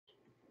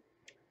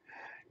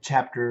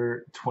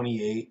Chapter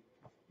 28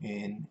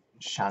 in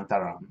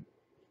Shantaram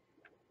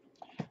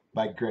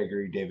by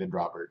Gregory David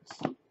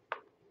Roberts.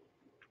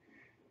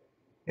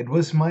 It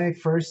was my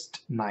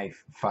first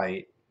knife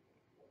fight,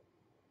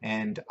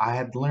 and I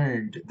had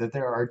learned that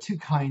there are two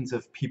kinds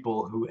of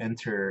people who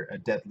enter a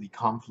deadly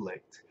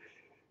conflict: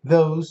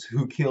 those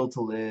who kill to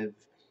live,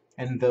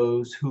 and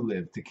those who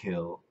live to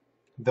kill.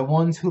 The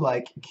ones who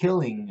like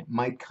killing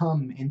might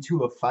come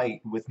into a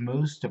fight with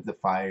most of the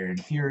fire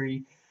and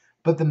fury,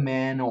 but the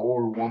man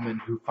or woman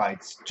who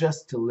fights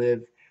just to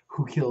live,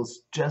 who kills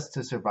just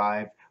to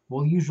survive,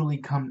 will usually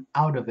come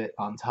out of it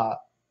on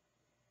top.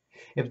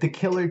 If the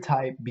killer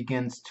type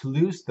begins to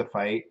lose the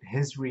fight,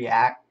 his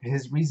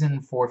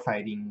reason for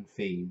fighting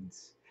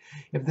fades.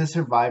 If the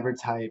survivor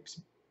types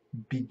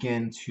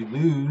begin to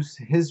lose,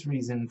 his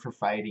reason for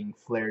fighting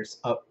flares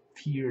up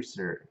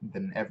fiercer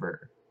than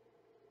ever.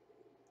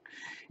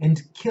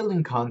 And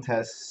killing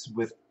contests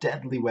with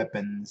deadly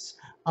weapons,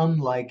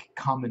 unlike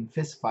common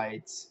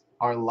fistfights,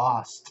 are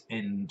lost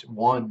and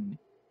won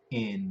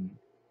in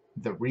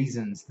the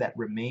reasons that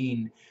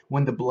remain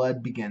when the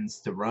blood begins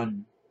to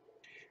run.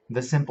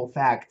 The simple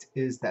fact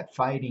is that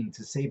fighting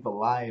to save a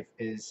life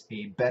is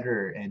a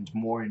better and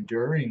more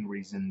enduring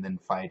reason than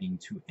fighting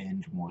to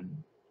end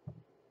one.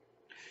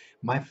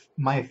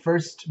 My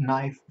first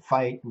knife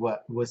fight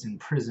was in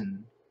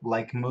prison.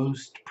 Like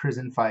most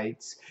prison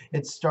fights,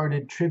 it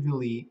started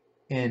trivially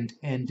and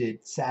ended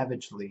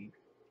savagely.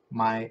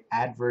 My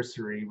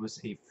adversary was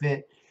a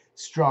fit,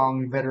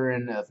 strong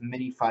veteran of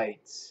many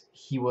fights.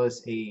 He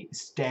was a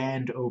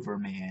stand-over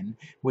man,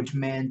 which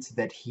meant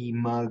that he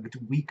mugged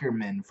weaker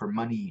men for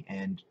money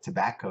and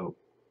tobacco.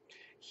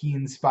 He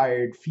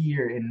inspired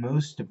fear in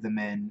most of the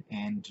men,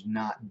 and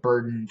not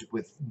burdened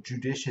with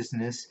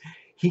judiciousness,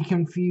 he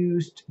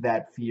confused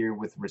that fear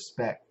with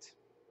respect.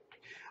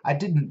 I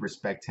didn't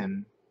respect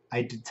him.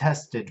 I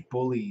detested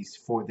bullies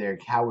for their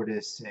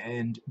cowardice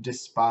and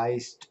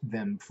despised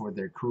them for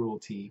their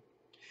cruelty.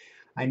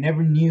 I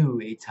never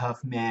knew a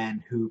tough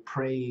man who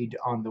preyed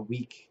on the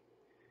weak.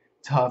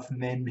 Tough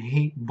men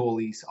hate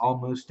bullies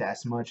almost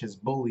as much as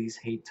bullies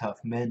hate tough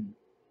men.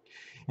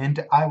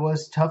 And I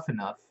was tough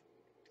enough.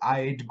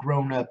 I'd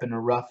grown up in a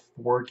rough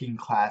working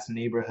class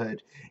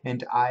neighborhood,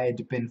 and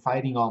I'd been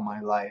fighting all my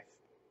life.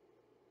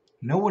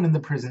 No one in the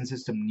prison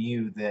system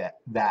knew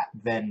that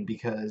then,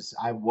 because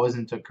I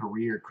wasn't a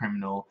career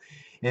criminal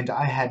and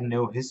I had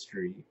no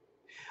history.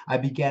 I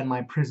began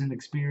my prison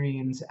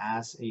experience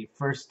as a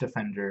first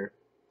offender.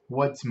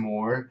 What's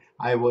more,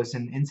 I was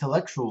an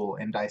intellectual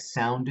and I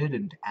sounded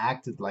and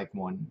acted like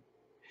one.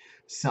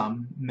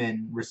 Some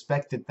men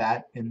respected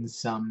that and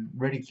some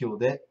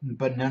ridiculed it,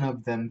 but none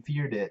of them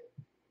feared it.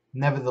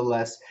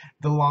 Nevertheless,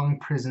 the long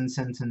prison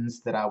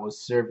sentence that I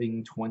was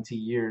serving, 20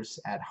 years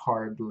at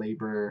hard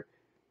labor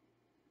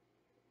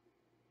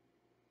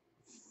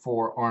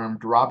for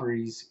armed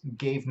robberies,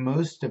 gave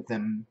most of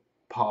them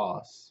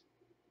pause.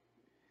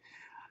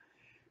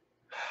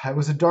 I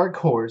was a dark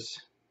horse.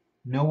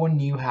 No one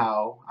knew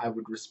how I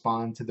would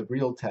respond to the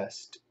real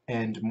test,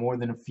 and more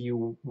than a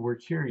few were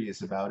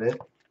curious about it.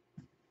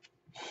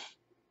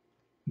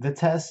 The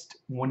test,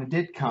 when it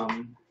did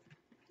come,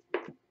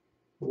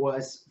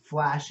 was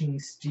flashing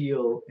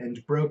steel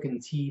and broken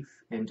teeth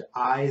and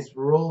eyes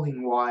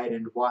rolling wide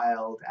and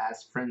wild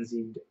as a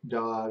frenzied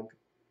dog.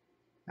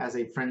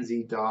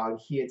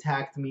 He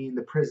attacked me in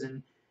the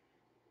prison.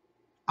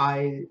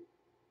 I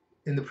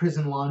in the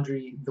prison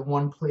laundry, the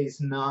one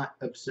place not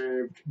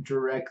observed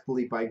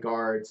directly by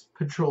guards,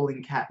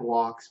 patrolling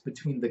catwalks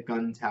between the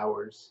gun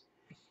towers.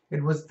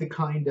 It was the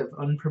kind of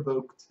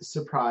unprovoked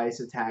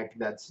surprise attack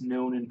that's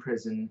known in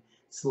prison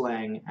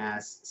slang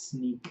as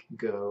sneak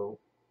go.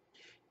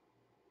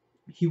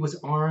 He was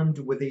armed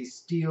with a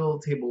steel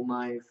table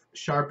knife,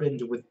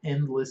 sharpened with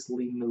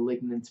endlessly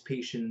malignant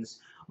patience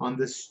on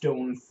the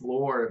stone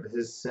floor of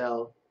his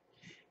cell.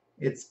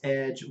 Its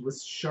edge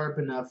was sharp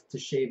enough to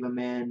shave a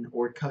man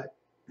or cut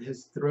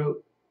his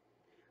throat.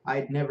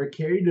 I'd never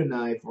carried a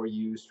knife or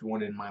used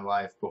one in my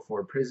life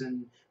before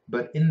prison,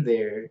 but in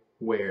there,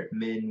 where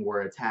men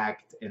were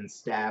attacked and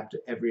stabbed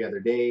every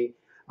other day,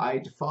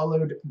 I'd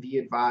followed the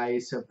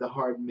advice of the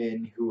hard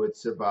men who had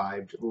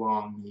survived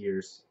long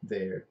years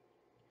there.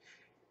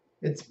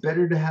 It's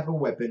better to have a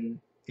weapon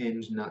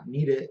and not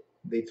need it,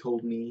 they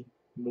told me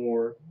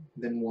more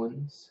than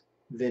once,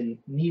 than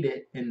need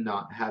it and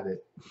not have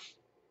it.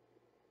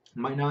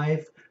 My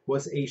knife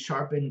was a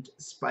sharpened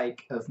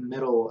spike of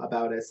metal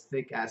about as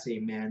thick as a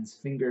man's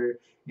finger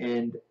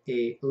and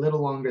a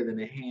little longer than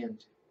a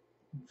hand.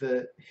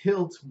 The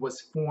hilt was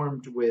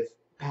formed with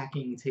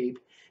packing tape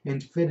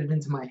and fitted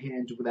into my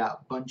hand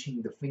without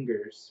bunching the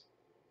fingers.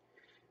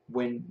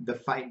 When the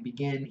fight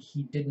began,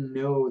 he didn't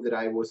know that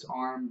I was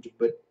armed,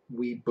 but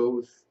we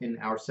both, in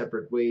our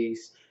separate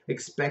ways,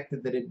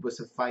 expected that it was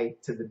a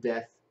fight to the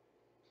death.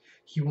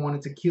 He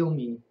wanted to kill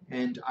me,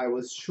 and I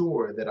was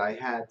sure that I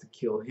had to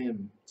kill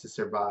him to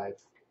survive.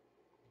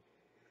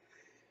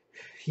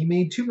 He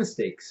made two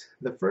mistakes.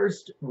 The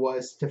first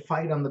was to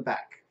fight on the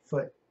back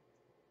foot.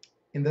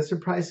 In the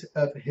surprise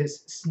of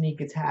his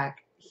sneak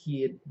attack,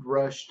 he had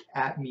rushed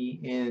at me,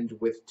 and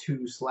with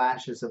 2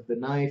 slashes of the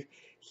knife,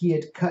 he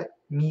had cut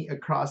me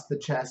across the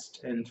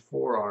chest and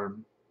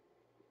forearm.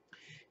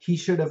 He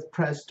should have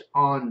pressed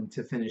on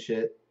to finish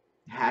it,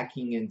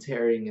 hacking and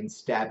tearing and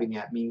stabbing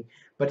at me,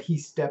 but he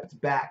stepped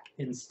back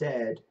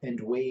instead and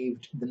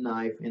waved the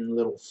knife in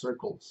little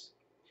circles.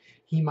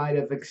 He might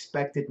have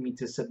expected me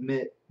to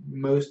submit.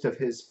 Most of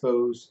his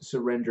foes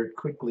surrendered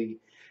quickly,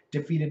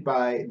 defeated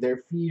by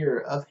their fear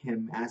of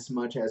him as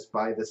much as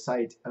by the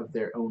sight of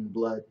their own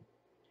blood.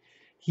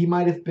 He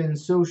might have been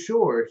so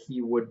sure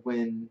he would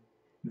win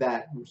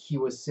that he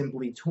was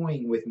simply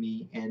toying with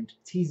me and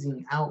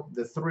teasing out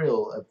the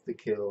thrill of the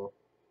kill.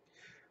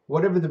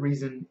 Whatever the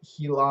reason,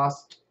 he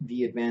lost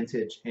the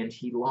advantage, and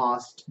he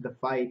lost the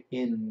fight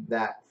in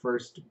that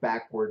first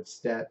backward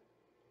step.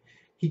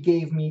 He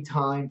gave me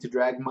time to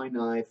drag my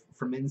knife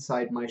from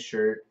inside my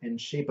shirt and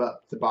shape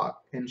up to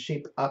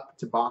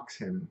box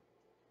him.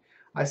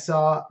 I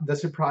saw the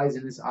surprise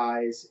in his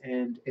eyes,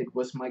 and it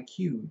was my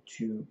cue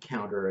to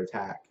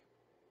counterattack.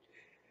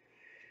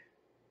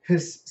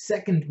 His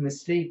second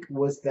mistake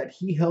was that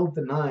he held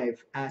the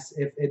knife as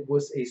if it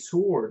was a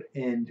sword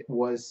and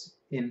was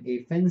in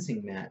a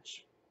fencing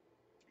match.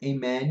 A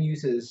man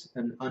uses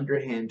an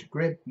underhand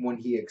grip when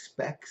he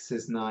expects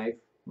his knife,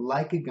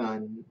 like a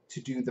gun,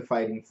 to do the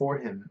fighting for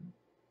him.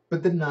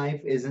 But the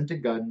knife isn't a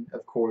gun,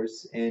 of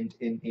course, and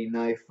in a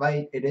knife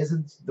fight, it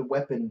isn't the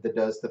weapon that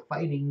does the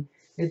fighting,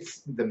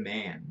 it's the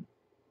man.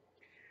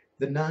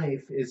 The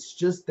knife is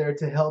just there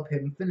to help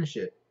him finish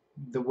it.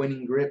 The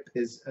winning grip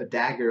is a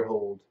dagger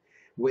hold,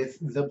 with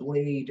the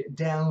blade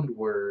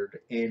downward,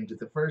 and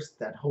the first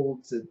that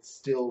holds it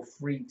still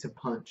free to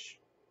punch.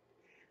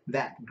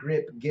 That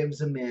grip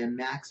gives a man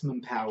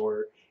maximum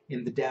power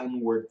in the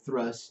downward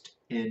thrust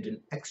and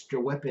an extra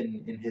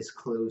weapon in his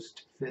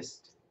closed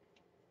fist.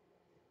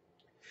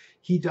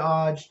 He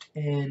dodged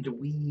and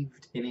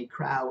weaved in a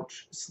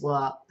crouch,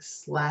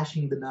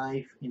 slashing the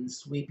knife in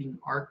sweeping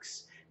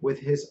arcs with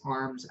his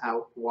arms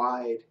out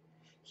wide.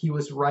 He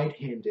was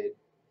right-handed.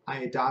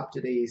 I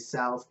adopted a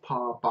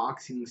southpaw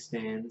boxing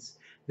stance,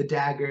 the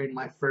dagger in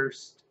my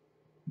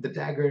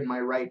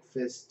right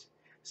fist,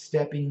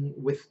 stepping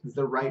with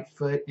the right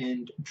foot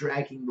and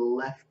dragging the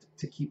left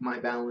to keep my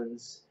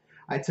balance.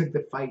 I took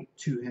the fight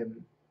to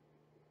him.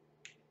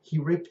 He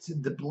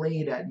ripped the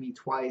blade at me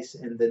twice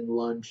and then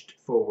lunged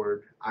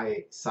forward.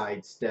 I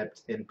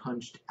sidestepped and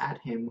punched at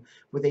him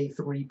with a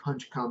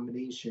 3-punch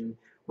combination,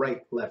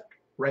 right, left,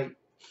 right.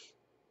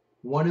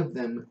 One of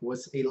them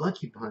was a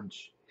lucky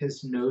punch.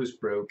 His nose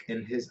broke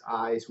and his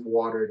eyes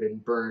watered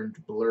and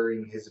burned,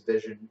 blurring his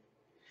vision.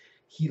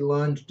 He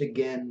lunged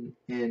again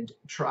and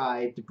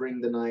tried to bring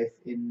the knife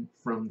in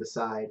from the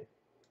side.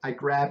 I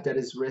grabbed at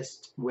his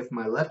wrist with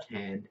my left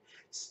hand,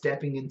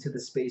 stepping into the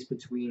space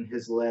between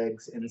his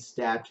legs, and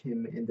stabbed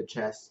him in the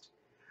chest.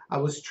 I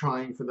was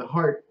trying for the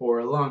heart or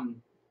a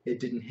lung. It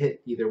didn't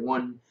hit either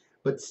one,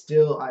 but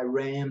still I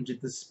rammed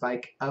the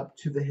spike up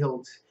to the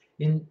hilt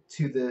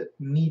into the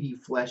meaty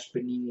flesh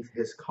beneath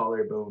his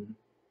collarbone.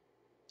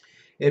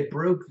 It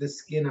broke the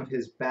skin of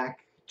his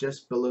back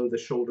just below the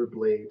shoulder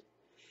blade.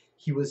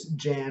 He was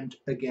jammed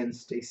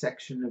against a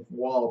section of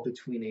wall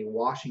between a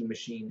washing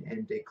machine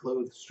and a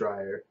clothes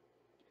dryer.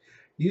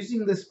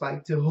 Using the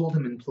spike to hold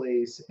him in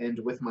place, and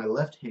with my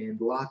left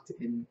hand locked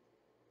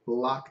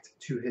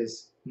to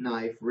his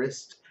knife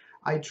wrist,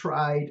 I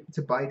tried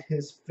to bite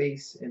his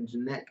face and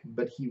neck,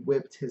 but he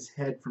whipped his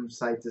head from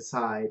side to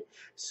side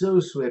so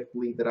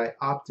swiftly that I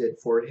opted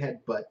for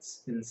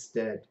headbutts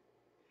instead.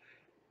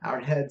 Our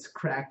heads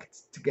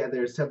cracked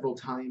together several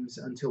times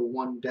until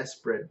one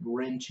desperate,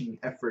 wrenching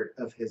effort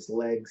of his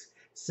legs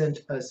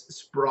sent us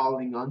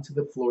sprawling onto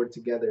the floor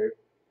together.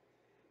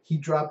 He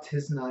dropped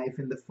his knife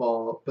in the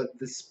fall, but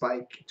the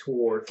spike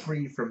tore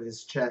free from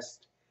his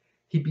chest.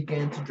 He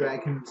began to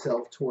drag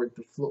himself toward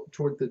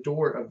the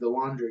door of the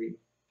laundry.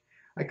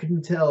 I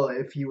couldn't tell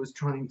if he was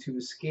trying to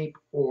escape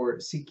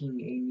or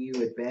seeking a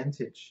new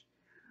advantage.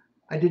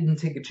 I didn't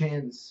take a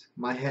chance.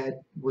 My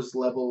head was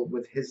level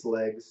with his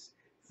legs.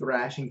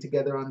 Thrashing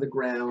together on the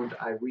ground,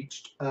 I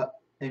reached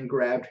up and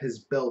grabbed his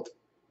belt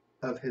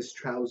of his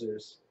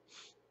trousers.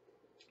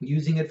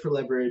 Using it for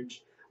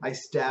leverage, I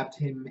stabbed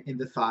him in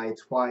the thigh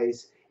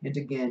twice, and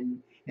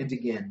again and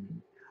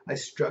again. I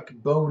struck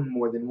bone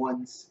more than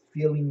once,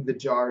 feeling the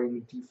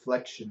jarring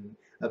deflection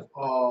of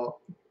all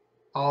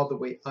the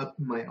way up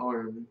my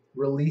arm.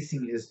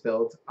 Releasing his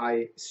belt,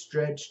 I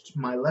stretched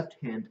my left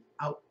hand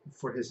out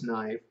for his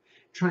knife,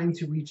 trying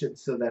to reach it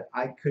so that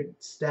I could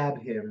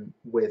stab him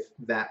with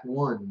that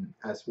one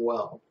as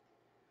well.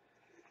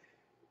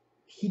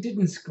 He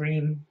didn't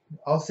scream,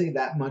 I'll say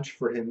that much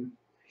for him.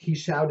 He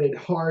shouted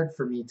hard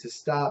for me to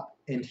stop,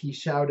 and he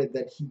shouted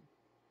that he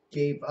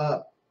gave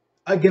up.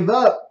 I give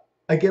up!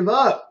 I give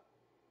up!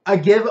 I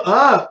give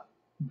up!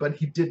 But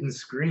he didn't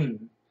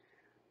scream.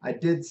 I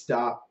did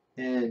stop,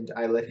 and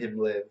I let him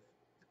live.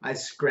 I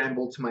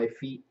scrambled to my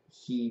feet.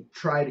 He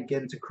tried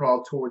again to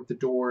crawl toward the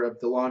door of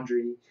the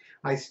laundry.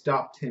 I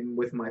stopped him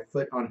with my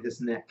foot on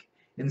his neck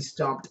and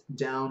stomped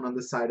down on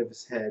the side of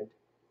his head.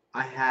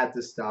 I had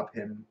to stop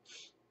him.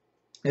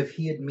 If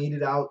he had made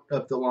it out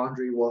of the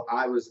laundry while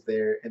I was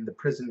there and the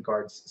prison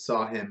guards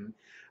saw him,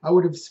 I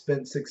would have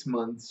spent 6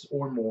 months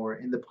or more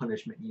in the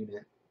punishment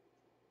unit.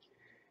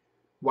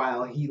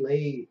 While he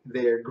lay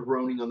there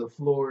groaning on the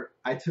floor,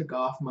 I took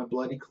off my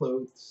bloody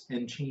clothes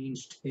and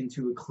changed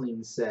into a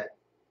clean set.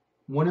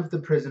 One of the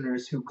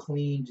prisoners who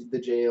cleaned the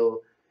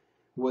jail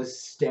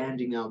was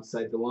standing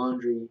outside the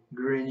laundry,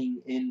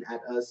 grinning in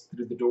at us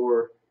through the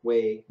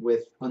doorway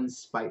with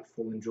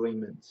unspiteful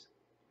enjoyment.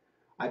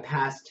 I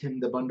passed him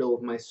the bundle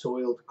of my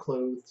soiled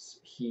clothes.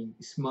 He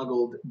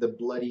smuggled the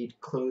bloodied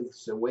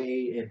clothes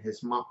away in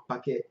his mop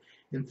bucket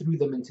and threw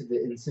them into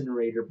the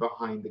incinerator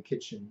behind the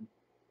kitchen.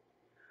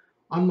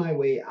 On my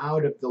way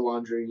out of the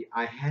laundry,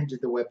 I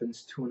handed the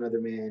weapons to another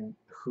man,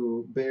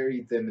 who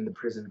buried them in the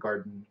prison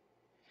garden.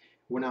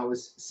 When I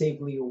was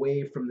safely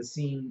away from the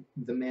scene,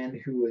 the man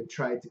who had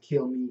tried to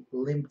kill me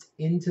limped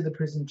into the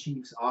prison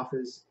chief's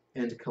office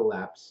and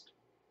collapsed.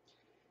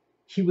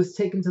 He was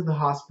taken to the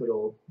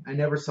hospital. I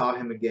never saw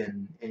him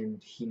again,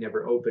 and he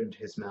never opened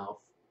his mouth.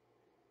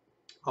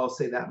 I'll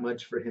say that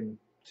much for him,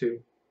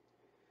 too.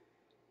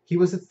 He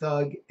was a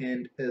thug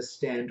and a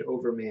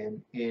standover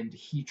man, and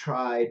he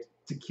tried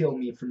to kill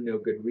me for no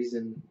good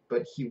reason,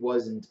 but he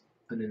wasn't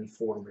an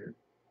informer.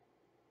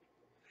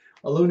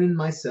 Alone in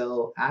my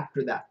cell,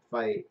 after that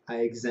fight,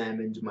 I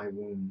examined my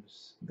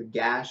wounds. The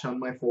gash on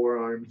my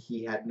forearm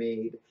he had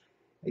made,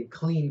 a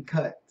clean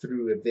cut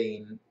through a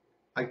vein.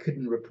 I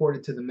couldn't report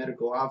it to the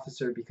medical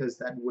officer because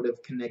that would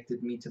have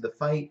connected me to the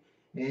fight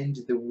and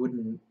the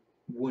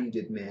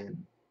wounded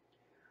man.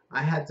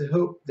 I had to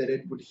hope that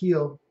it would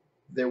heal.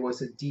 There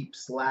was a deep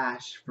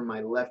slash from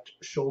my left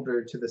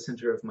shoulder to the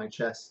center of my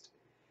chest.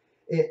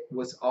 It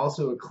was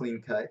also a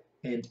clean cut,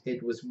 and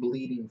it was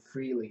bleeding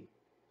freely.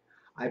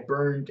 I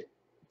burned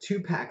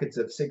 2 packets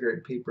of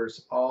cigarette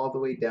papers all the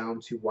way down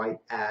to white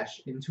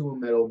ash into a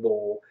metal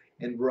bowl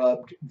and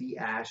rubbed the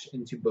ash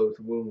into both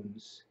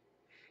wounds.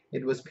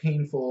 It was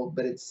painful,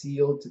 but it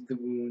sealed the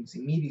wounds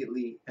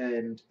immediately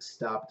and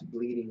stopped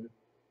bleeding.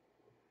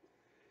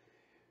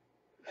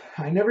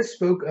 I never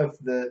spoke of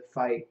the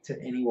fight to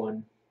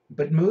anyone,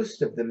 but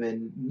most of the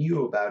men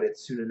knew about it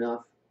soon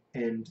enough,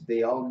 and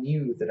they all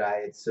knew that I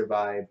had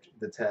survived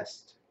the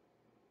test.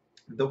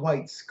 The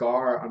white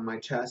scar on my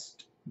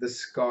chest, the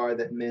scar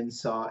that men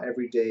saw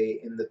every day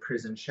in the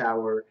prison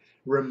shower,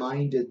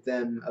 reminded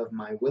them of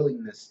my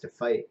willingness to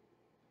fight.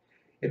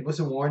 It was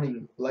a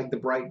warning, like the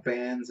bright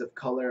bands of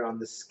color on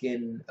the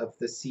skin of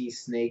the sea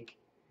snake.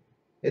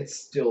 It's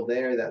still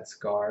there, that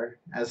scar,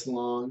 as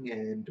long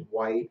and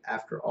white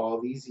after all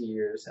these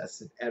years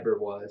as it ever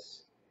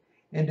was.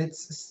 And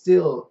it's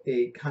still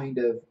a kind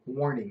of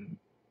warning.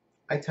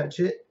 I touch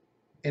it,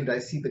 and I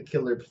see the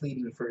killer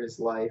pleading for his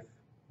life.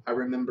 I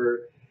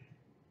remember,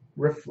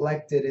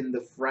 reflected in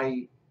the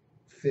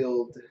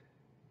fright-filled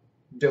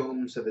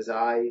domes of his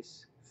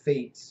eyes,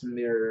 fate's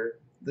mirror,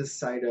 the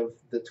sight of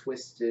the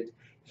twisted,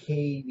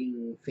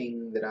 hating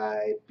thing that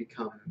I'd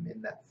become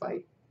in that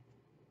fight.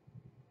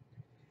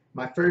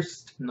 My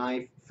first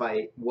knife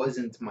fight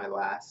wasn't my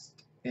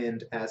last,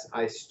 and as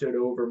I stood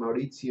over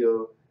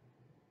Maurizio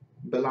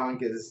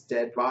Belange's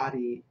dead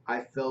body,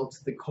 I felt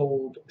the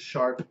cold,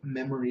 sharp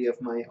memory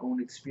of my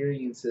own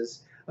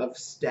experiences of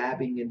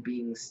stabbing and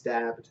being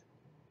stabbed.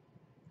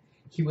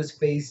 He was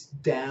face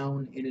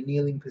down in a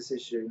kneeling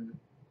position,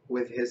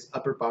 with his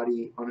upper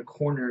body on a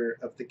corner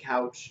of the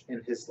couch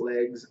and his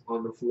legs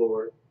on the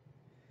floor.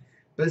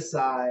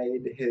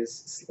 Beside his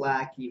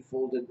slacky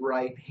folded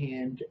right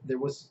hand there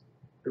was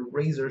a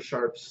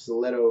razor-sharp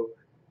stiletto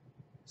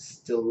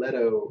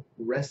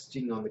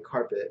resting on the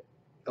carpet.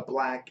 A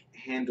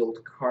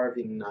black-handled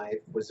carving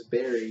knife was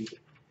buried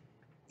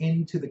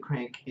into the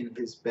crank in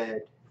his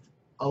bed,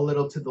 a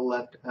little to the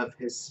left of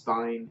his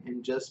spine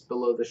and just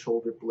below the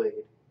shoulder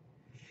blade.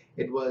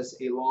 It was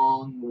a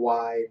long,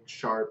 wide,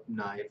 sharp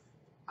knife.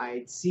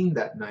 I'd seen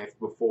that knife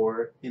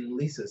before in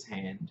Lisa's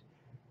hand,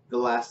 the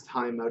last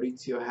time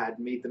Maurizio had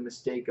made the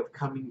mistake of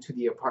coming to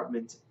the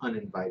apartment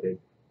uninvited.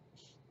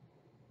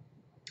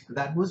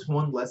 That was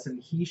one lesson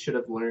he should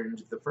have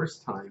learned the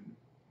first time.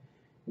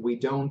 We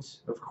don't,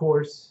 of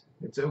course.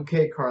 It's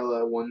okay,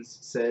 Carla once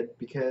said,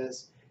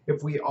 because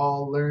if we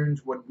all learned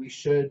what we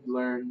should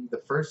learn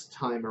the first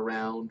time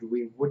around,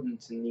 we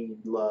wouldn't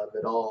need love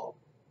at all.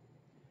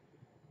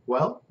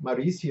 Well,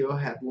 Mauricio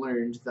had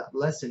learned that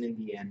lesson in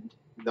the end,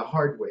 the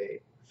hard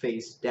way,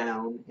 face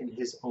down in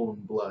his own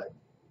blood.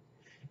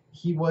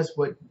 He was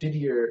what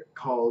Didier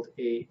called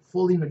a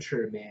fully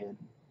mature man.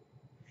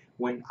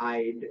 When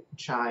I'd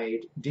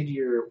chid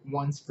Didier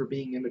once for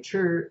being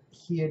immature,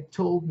 he had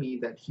told me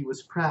that he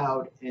was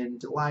proud and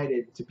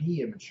delighted to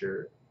be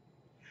immature.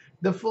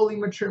 The fully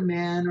mature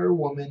man or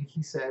woman,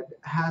 he said,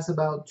 has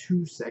about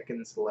 2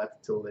 seconds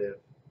left to live.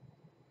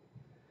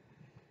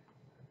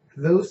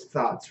 Those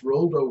thoughts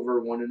rolled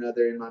over one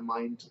another in my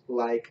mind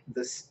like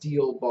the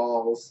steel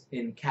balls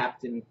in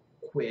Captain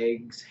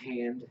Quaig's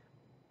hand.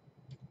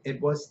 It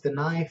was the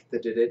knife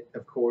that did it,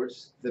 of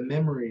course, the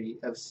memory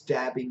of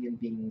stabbing and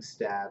being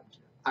stabbed.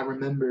 I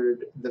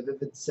remembered the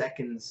vivid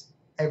seconds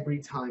every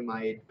time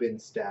I had been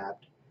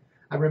stabbed.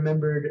 I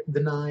remembered the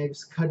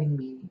knives cutting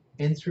me,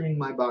 entering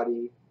my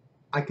body.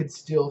 I could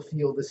still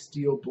feel the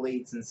steel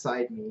blades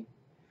inside me.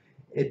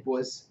 It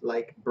was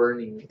like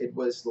burning. It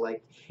was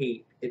like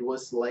hate. It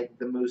was like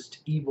the most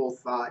evil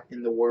thought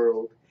in the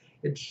world.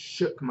 It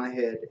shook my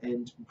head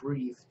and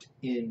breathed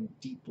in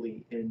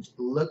deeply and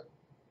looked.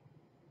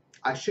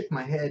 I shook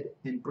my head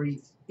and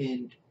breathed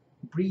in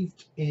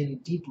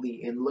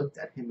deeply and looked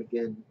at him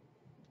again.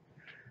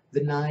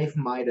 The knife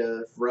might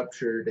have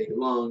ruptured a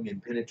lung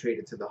and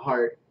penetrated to the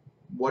heart.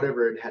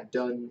 Whatever it had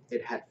done,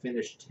 it had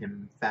finished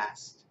him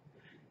fast.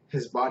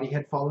 His body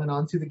had fallen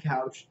onto the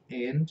couch,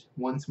 and,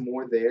 once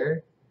more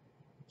there,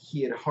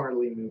 he had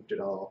hardly moved at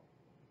all.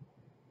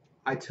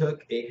 I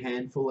took a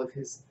handful of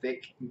his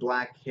thick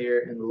black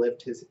hair and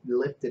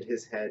lifted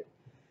his head.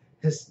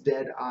 His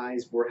dead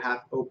eyes were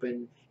half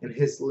open, and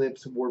his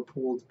lips were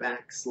pulled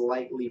back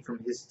slightly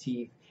from his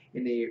teeth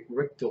in a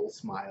rictal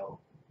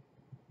smile.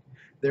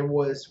 There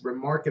was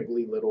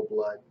remarkably little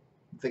blood.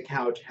 The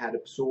couch had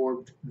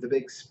absorbed the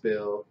big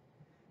spill.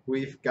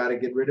 "We've got to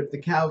get rid of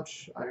the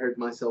couch," I heard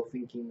myself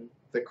thinking.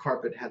 The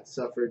carpet had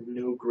suffered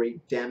no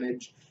great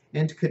damage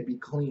and could be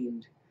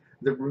cleaned.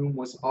 The room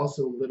was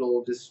also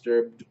little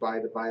disturbed by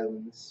the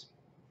violence.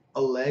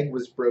 A leg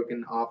was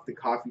broken off the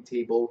coffee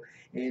table,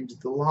 and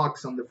the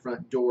locks on the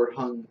front door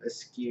hung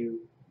askew.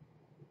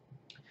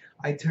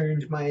 I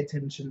turned my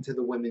attention to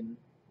the women.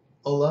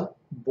 Ulla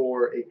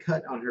bore a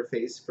cut on her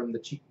face from the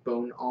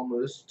cheekbone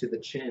almost to the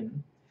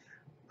chin.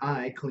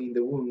 I cleaned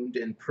the wound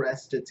and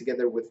pressed it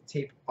together with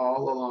tape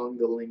all along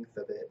the length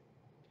of it.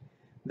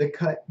 The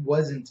cut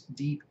wasn't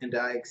deep and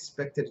I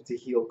expected it to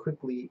heal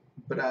quickly,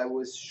 but I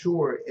was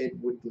sure it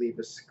would leave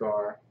a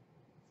scar.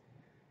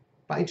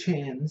 By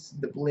chance,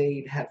 the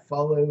blade had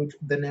followed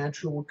the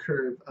natural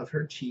curve of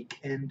her cheek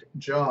and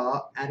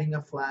jaw, adding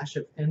a flash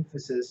of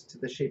emphasis to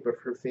the shape of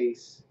her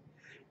face.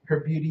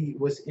 Her beauty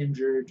was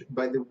injured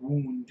by the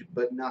wound,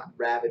 but not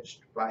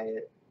ravaged by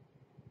it.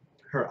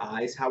 Her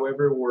eyes,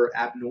 however, were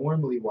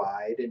abnormally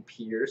wide and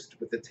pierced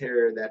with a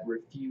terror that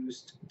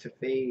refused to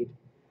fade.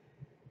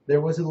 There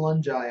was a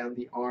lunge on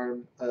the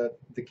arm of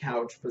the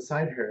couch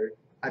beside her.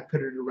 I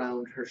put it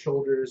around her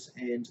shoulders,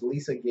 and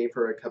Lisa gave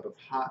her a cup of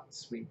hot,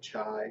 sweet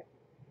chai.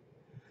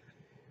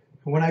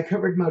 When I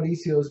covered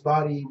Mauricio's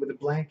body with a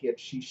blanket,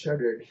 she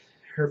shuddered.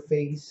 Her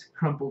face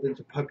crumpled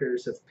into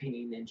puckers of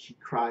pain, and she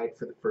cried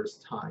for the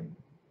first time.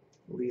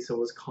 Lisa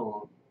was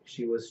calm.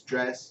 She was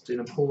dressed in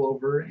a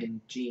pullover and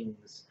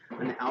jeans,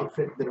 an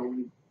outfit that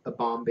only a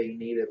Bombay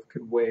native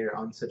could wear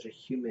on such a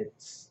humid,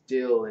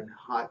 still, and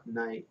hot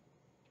night.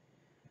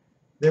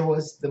 There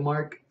was the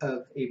mark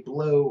of a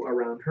blow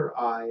around her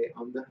eye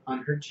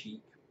on her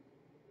cheek.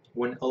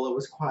 When Ulla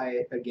was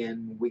quiet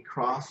again, we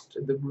crossed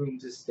the room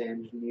to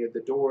stand near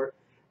the door,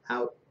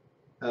 out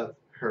of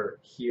her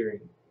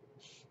hearing.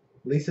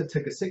 Lisa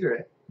took a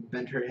cigarette,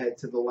 bent her head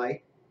to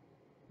light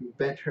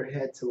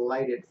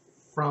it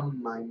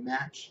from my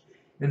match,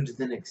 and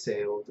then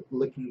exhaled,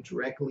 looking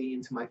directly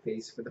into my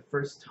face for the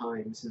first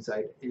time since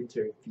I'd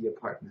entered the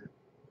apartment.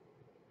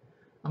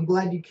 "I'm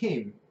glad you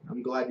came.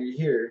 I'm glad you're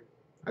here.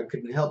 I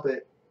couldn't help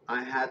it.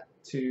 I had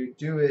to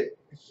do it.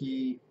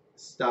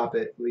 Stop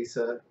it,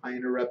 Lisa," I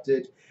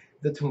interrupted.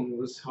 The tone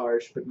was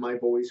harsh, but my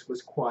voice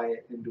was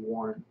quiet and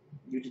warm.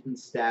 "You didn't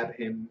stab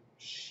him.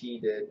 She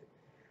did.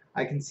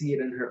 I can see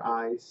it in her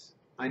eyes.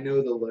 I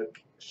know the look.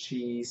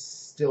 She's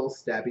still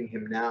stabbing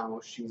him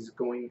now. She's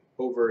going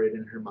over it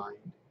in her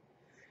mind.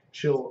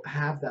 She'll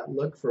have that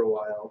look for a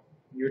while.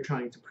 You're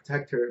trying to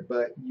protect her,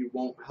 but you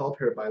won't help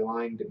her by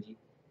lying to me."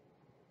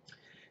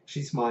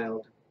 She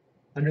smiled.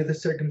 Under the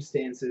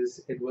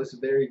circumstances, it was a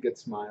very good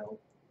smile.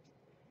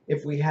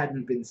 If we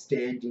hadn't been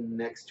standing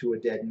next to a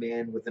dead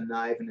man with a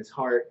knife in his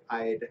heart,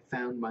 I had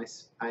found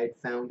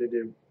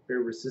it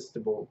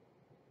irresistible.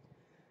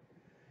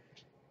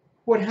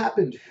 "What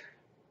happened?"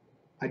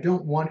 "I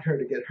don't want her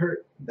to get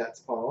hurt,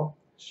 that's all,"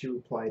 she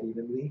replied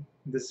evenly.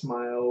 The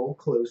smile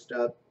closed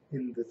up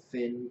in the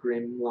thin,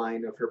 grim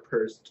line of her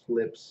pursed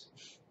lips.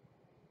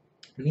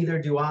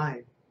 "Neither do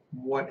I.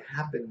 What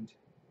happened?"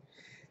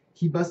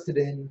 "He busted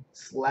in,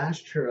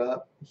 slashed her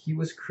up. He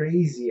was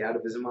crazy out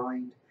of his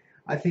mind.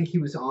 I think he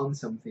was on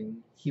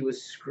something. He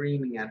was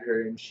screaming at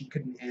her and she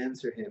couldn't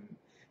answer him.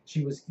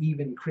 She was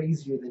even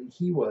crazier than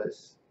he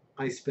was.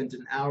 I spent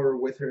an hour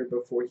with her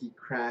before he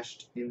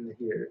crashed in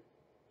here."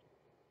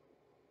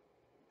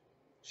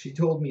 She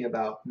told me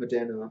about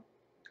Modena.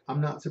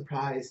 I'm not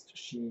surprised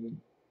she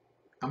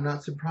I'm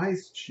not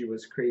surprised she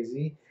was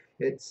crazy.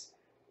 It's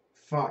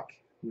fuck,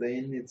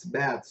 Lynn, it's a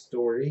bad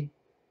story.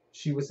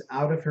 She was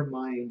out of her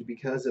mind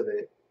because of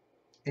it.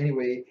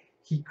 Anyway,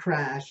 he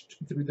crashed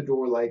through the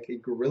door like a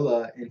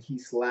gorilla and he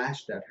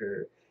slashed at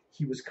her.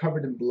 He was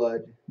covered in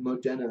blood,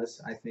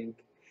 Modena's, I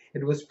think.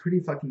 It was pretty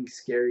fucking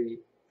scary.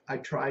 I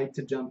tried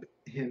to jump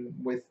him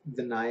with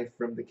the knife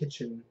from the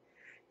kitchen.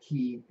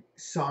 He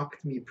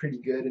socked me pretty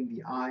good in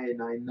the eye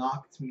and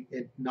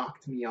it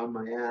knocked me on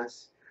my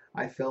ass.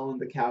 I fell on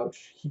the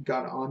couch. He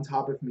got on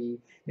top of me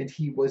and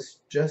he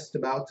was just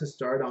about to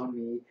start on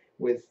me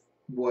with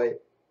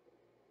what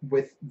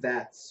with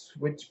that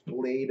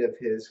switchblade of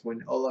his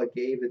when Ulla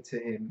gave it to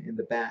him in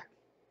the back.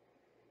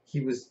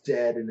 He was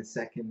dead in a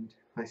second,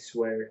 I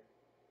swear.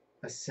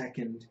 A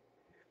second.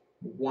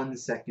 1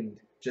 second,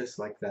 just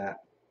like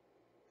that.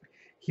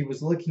 He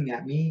was looking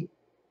at me,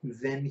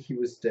 then he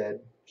was dead.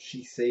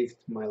 She saved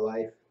my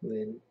life,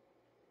 Lynn.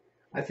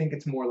 I think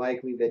it's more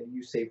likely that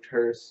you saved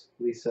hers,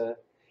 Lisa.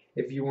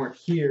 If you weren't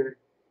here,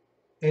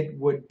 it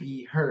would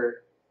be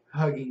her,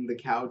 hugging the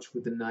couch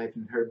with the knife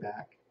in her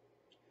back.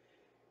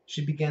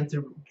 She began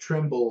to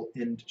tremble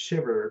and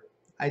shiver.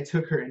 I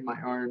took her in my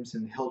arms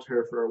and held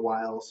her for a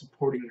while,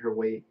 supporting her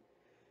weight.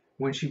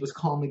 When she was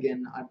calm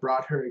again, I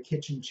brought her a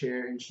kitchen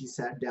chair and she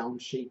sat down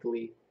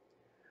shakily.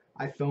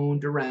 I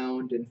phoned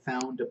around and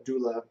found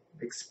Abdullah,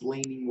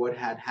 explaining what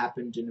had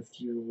happened in as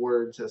few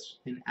words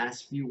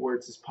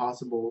as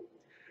possible.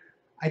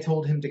 I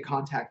told him to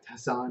contact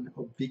Hassan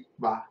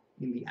Obikba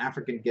in the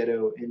African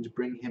ghetto and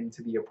bring him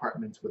to the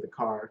apartment with a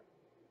car.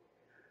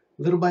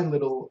 Little by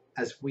little,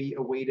 as we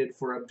awaited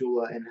for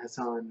Abdullah and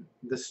Hassan,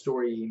 the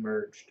story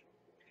emerged.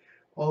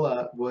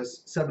 Ola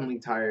was suddenly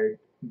tired,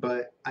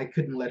 but I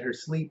couldn't let her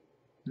sleep.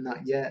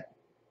 Not yet.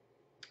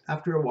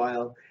 After a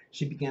while,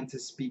 she began to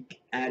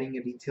speak, adding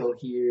a detail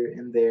here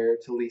and there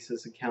to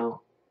Lisa's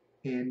account,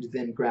 and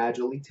then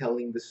gradually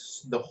telling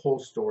the whole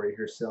story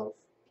herself.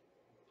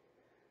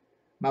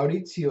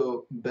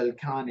 Maurizio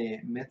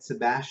Belcane met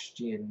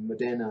Sebastian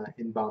Modena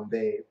in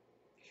Bombay,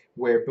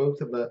 where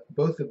both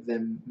of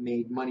them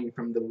made money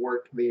from the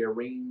work they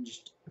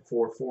arranged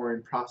for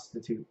foreign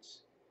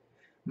prostitutes.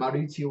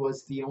 Maurizio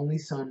was the only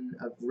son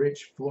of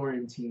rich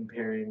Florentine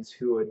parents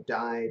who had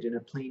died in a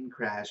plane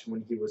crash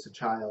when he was a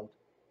child.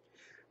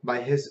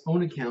 By his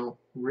own account,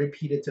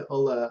 repeated to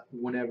Ulla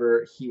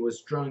whenever he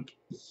was drunk,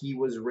 he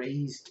was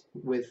raised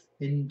with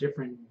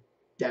indifferent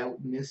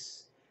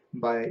doubtness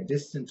by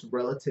distant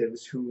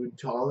relatives who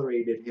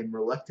tolerated him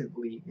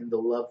reluctantly in the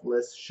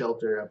loveless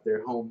shelter of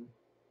their home.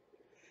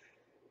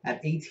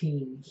 At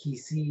 18, he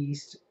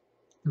seized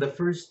the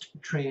first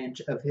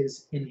tranche of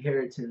his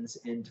inheritance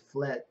and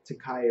fled to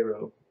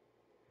Cairo.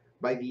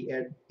 By the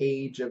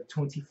age of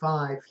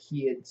 25,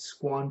 he had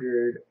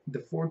squandered the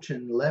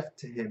fortune left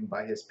to him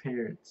by his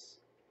parents.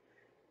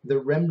 The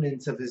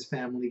remnants of his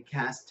family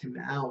cast him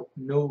out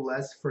no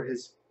less for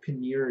his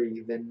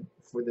penury than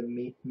for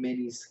the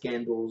many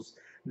scandals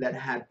that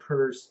had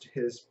pursed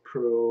his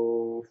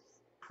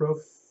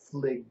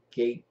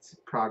profligate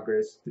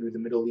progress through the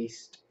Middle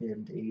East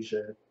and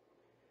Asia.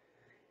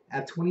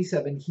 At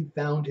 27, he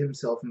found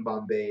himself in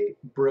Bombay,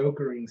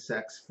 brokering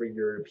sex for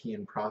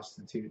European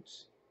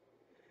prostitutes.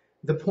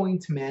 The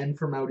point man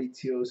for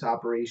Maurizio's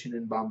operation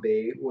in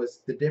Bombay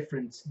was the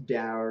different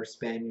dour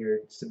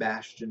Spaniard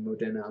Sebastian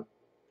Modena.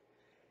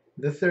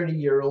 The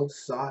 30-year-old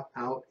sought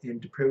out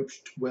and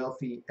approached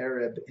wealthy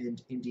Arab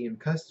and Indian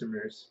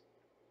customers.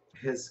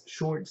 His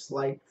short,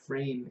 slight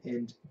frame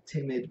and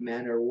timid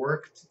manner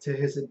worked to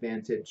his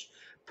advantage,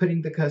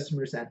 putting the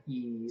customers at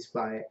ease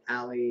by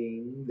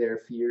allaying their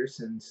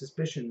fears and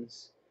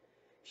suspicions.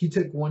 He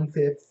took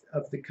 1/5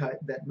 of the cut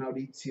that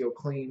Maurizio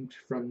claimed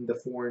from the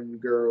foreign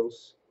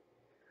girls.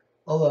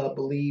 Allah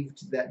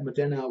believed that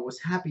Modena was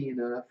happy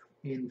enough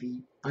in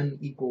the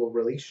unequal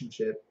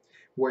relationship,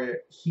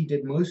 where he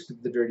did most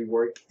of the dirty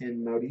work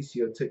and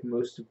Mauricio took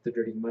most of the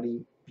dirty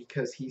money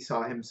because he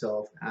saw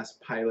himself as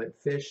pilot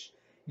fish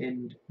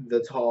and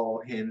the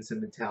tall,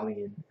 handsome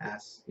Italian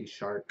as a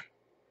shark.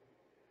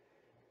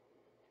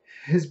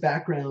 His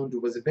background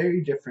was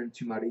very different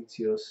to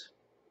Maurizio's.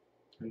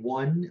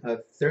 One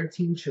of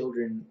 13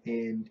 children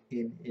and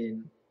in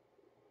an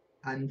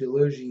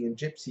Andalusian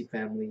gypsy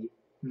family,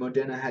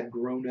 Modena had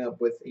grown up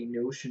with a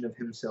notion of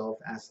himself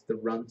as the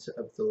runt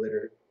of the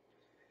litter.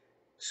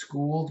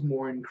 Schooled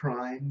more in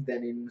crime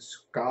than in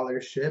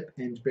scholarship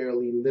and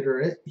barely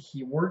literate,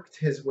 he worked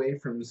his way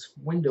from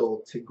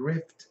swindle to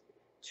grift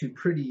to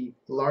pretty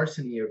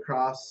larceny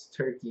across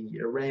Turkey,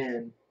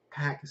 Iran,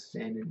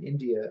 Pakistan, and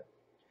India.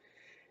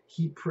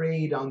 He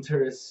preyed on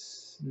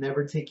tourists,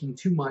 never taking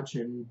too much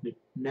and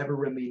never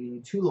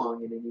remaining too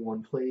long in any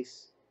one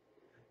place.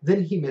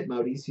 Then he met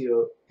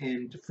Mauricio,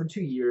 and for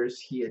 2 years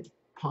he had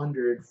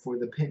pondered for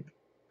the pimp,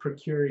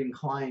 procuring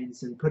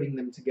clients and putting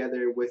them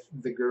together with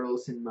the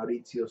girls in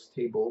Mauricio's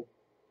table.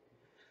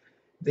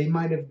 They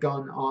might have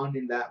gone on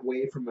in that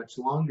way for much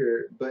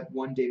longer, but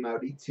one day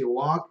Mauricio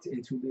walked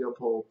into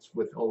Leopold's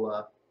with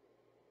Ola.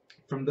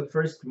 From the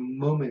first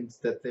moment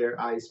that their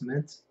eyes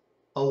met,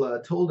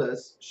 Ola told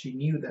us she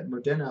knew that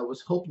Modena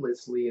was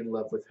hopelessly in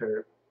love with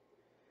her.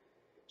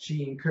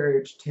 She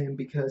encouraged him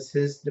because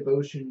his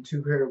devotion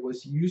to her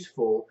was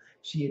useful.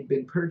 She had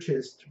been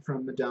purchased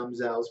from Madame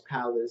Zal's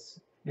palace,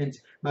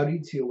 and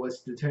Mauricio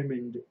was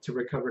determined to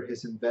recover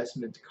his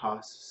investment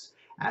costs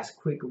as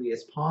quickly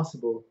as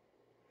possible.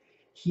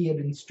 He had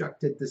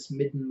instructed the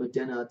smitten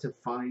Modena to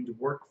find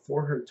work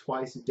for her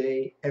twice a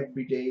day,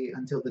 every day,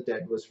 until the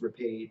debt was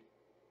repaid.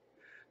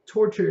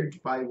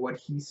 Tortured by what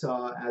he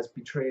saw as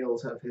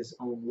betrayals of his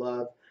own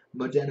love,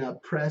 Modena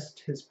pressed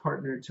his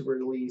partner to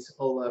release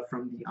Ola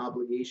from the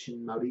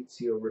obligation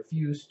Maurizio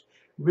refused,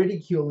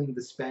 ridiculing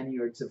the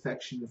Spaniard's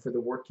affection for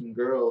the working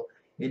girl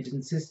and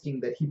insisting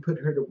that he put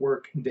her to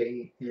work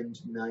day and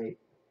night.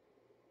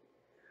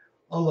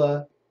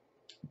 Ulla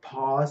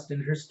paused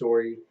in her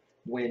story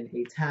when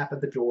a tap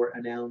at the door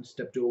announced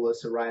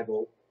Abdullah's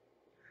arrival.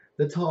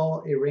 The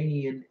tall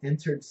Iranian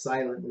entered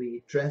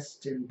silently,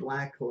 dressed in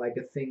black like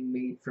a thing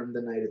made from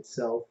the night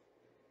itself.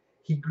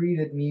 He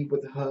greeted me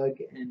with a hug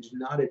and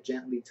nodded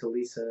gently to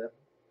Lisa.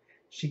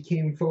 She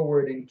came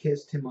forward and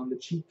kissed him on the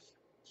cheek.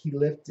 He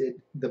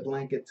lifted the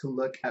blanket to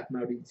look at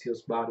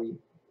Mauricio's body.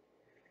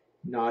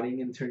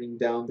 Nodding and turning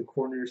down the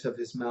corners of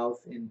his mouth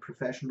in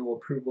professional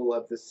approval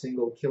of the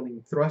single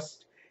killing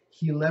thrust,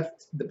 he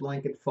left the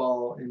blanket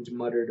fall and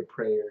muttered a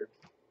prayer.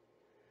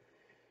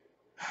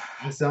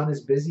 Hassan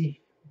is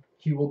busy.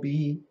 He will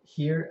be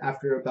here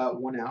after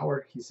about 1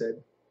 hour, he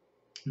said.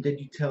 Did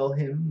you tell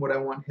him what I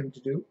want him to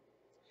do?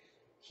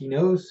 He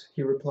knows,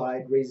 he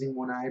replied, raising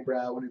one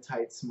eyebrow in a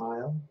tight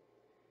smile.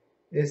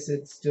 Is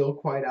it still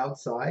quiet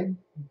outside?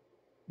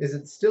 Is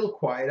it still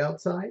quiet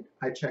outside?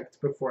 I checked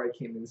before I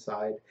came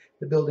inside.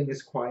 The building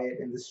is quiet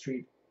and the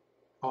street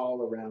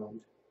all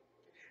around.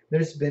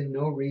 There's been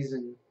no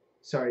reaction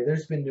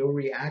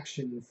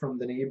from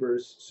the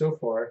neighbors so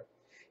far.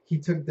 He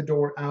took the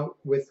door out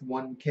with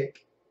one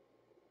kick,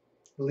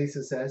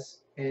 Lisa says,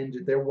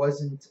 and there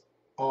wasn't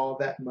all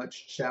that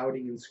much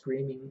shouting and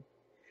screaming.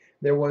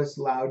 There was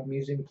loud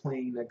music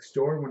playing next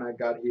door when I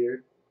got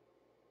here.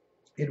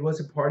 It was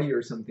a party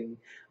or something.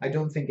 I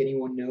don't think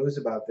anyone knows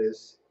about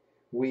this.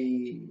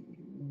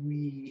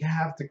 We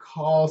have to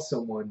call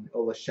someone,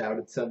 Ola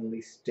shouted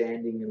suddenly,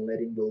 standing and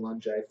letting the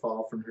lungi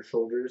fall from her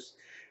shoulders.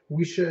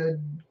 We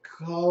should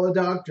call a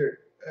doctor.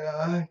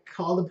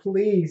 Call the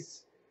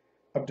police.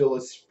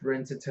 Abdullah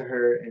sprinted to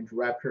her and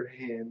wrapped her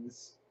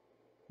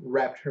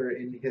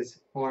in his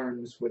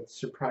arms with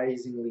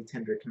surprisingly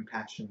tender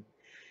compassion.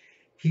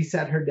 He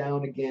sat her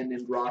down again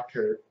and rocked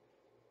her,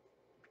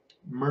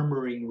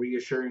 murmuring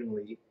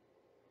reassuringly.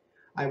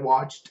 I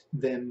watched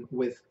them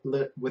with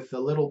a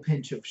little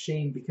pinch of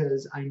shame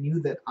because I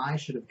knew that I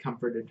should have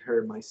comforted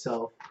her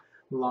myself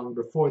long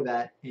before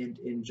that and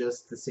in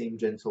just the same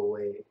gentle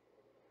way.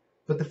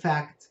 But the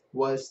fact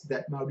was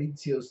that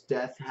Mauricio's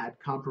death had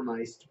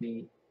compromised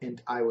me,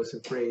 and I was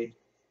afraid.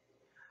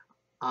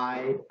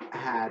 I'd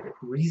had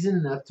reason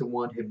enough to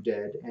want him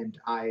dead, and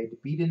I'd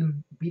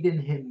beaten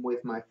him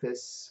with my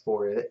fists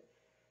for it.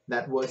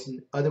 That was,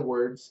 in other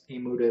words, a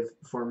motive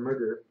for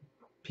murder.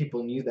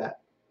 People knew that.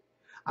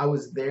 I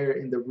was there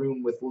in the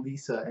room with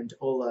Lisa and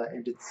Ola,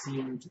 and it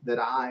seemed that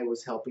I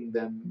was helping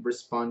them,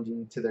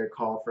 responding to their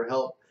call for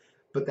help,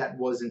 but that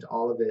wasn't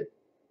all of it.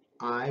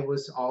 I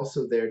was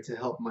also there to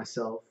help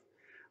myself.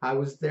 I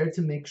was there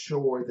to make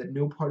sure that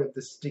no part of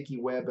the sticky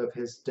web of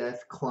his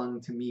death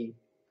clung to me.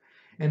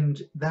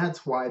 And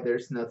that's why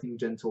there's nothing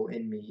gentle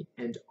in me,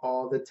 and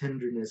all the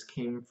tenderness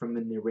came from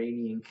an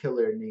Iranian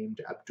killer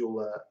named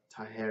Abdullah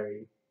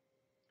Taheri.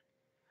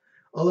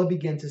 Ola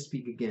began to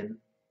speak again.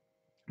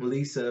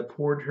 Lisa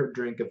poured her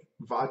drink of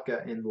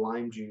vodka and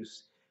lime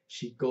juice.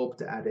 She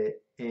gulped at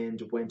it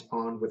and went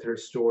on with her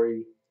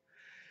story.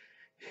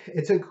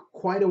 It took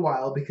quite a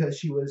while because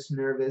she was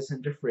nervous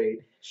and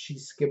afraid. She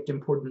skipped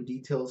important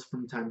details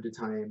from time to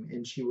time,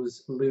 and she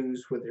was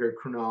loose with her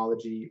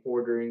chronology,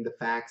 ordering the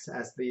facts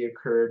as they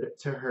occurred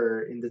to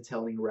her in the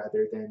telling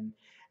rather than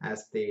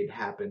as they'd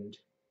happened.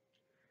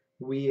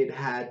 We had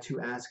had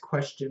to ask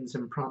questions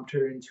and prompt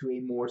her into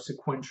a more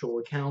sequential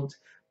account,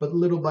 but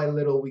little by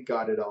little we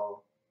got it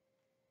all.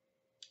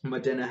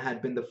 Modena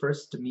had been the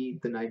first to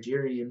meet the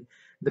Nigerian,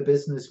 the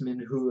businessman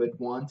who had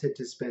wanted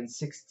to spend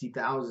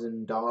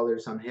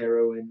 $60,000 on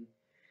heroin.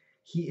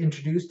 He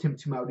introduced him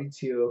to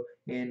Mauricio,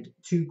 and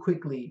too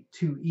quickly,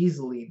 too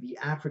easily, the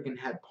African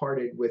had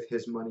parted with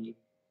his money.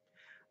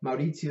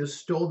 Mauricio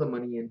stole the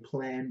money and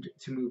planned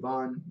to move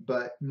on,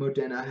 but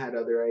Modena had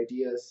other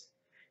ideas.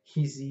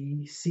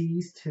 He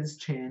seized his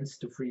chance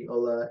to free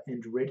Ola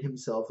and rid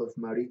himself of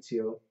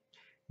Mauricio,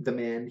 the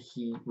man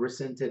he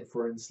resented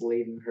for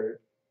enslaving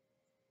her.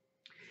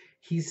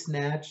 He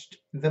snatched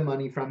the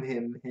money from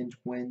him and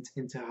went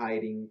into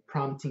hiding,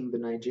 prompting the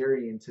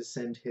Nigerian to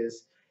send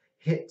his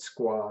hit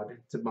squad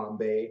to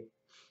Bombay.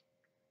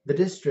 The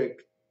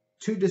district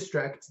to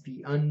distract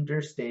the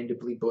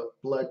understandably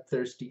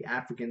bloodthirsty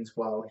Africans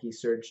while he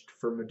searched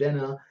for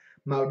Modena,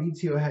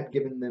 Mauricio had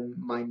given them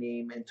my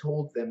name and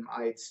told them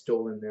I had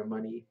stolen their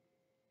money.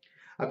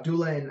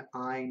 Abdullah and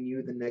I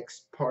knew the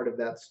next part of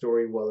that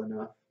story well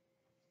enough.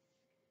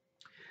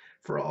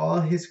 For all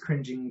his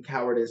cringing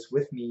cowardice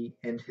with me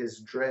and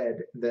his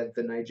dread that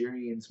the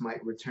Nigerians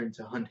might return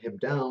to hunt him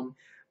down,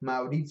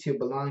 Mauricio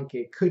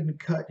Belanque couldn't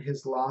cut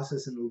his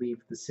losses and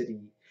leave the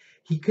city.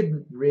 He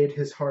couldn't rid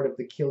his heart of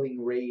the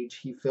killing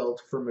rage he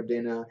felt for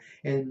Modena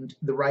and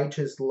the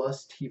righteous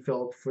lust he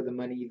felt for the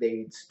money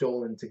they'd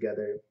stolen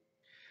together.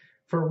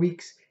 For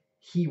weeks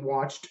he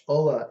watched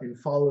Ola and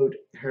followed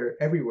her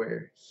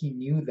everywhere. He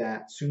knew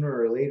that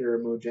sooner or later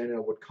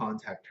Modena would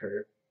contact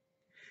her.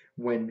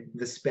 When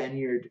the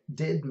Spaniard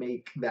did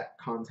make that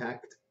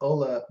contact,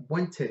 Ola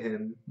went to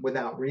him.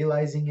 Without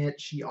realizing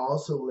it, she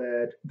also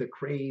led the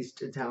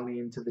crazed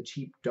Italian to the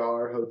cheap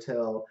Dar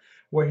hotel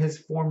where his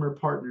former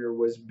partner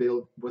was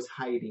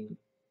hiding.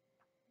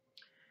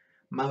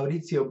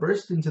 Maurizio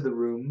burst into the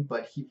room,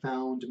 but he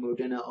found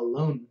Modena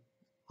alone.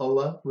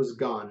 Ola was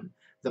gone.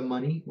 The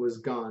money was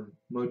gone.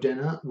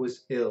 Modena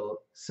was ill.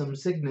 Some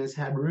sickness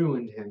had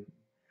ruined him.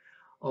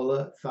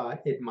 Ola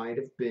thought it might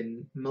have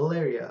been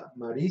malaria.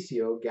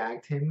 Mauricio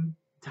gagged him,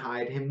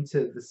 tied him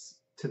to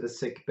the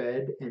sick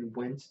bed, and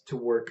went to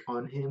work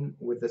on him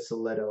with a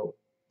stiletto.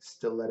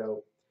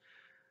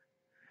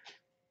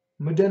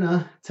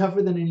 Modena,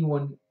 tougher than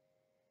anyone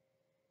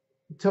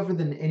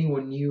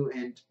knew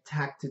and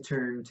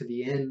taciturn to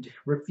the end,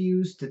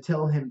 refused to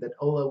tell him that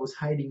Ola was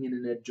hiding in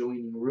an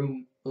adjoining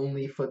room,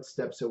 only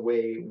footsteps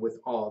away with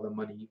all the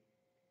money.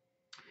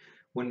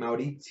 When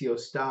Maurizio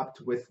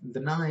stopped with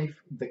the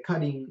knife, the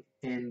cutting,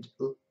 and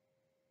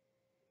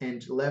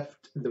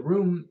left the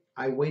room,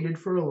 I waited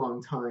for a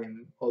long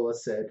time, Ola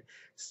said,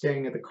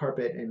 staring at the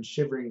carpet and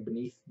shivering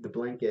beneath the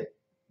blanket.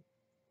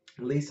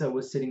 Lisa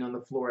was sitting on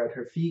the floor at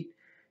her feet.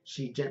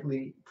 She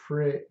gently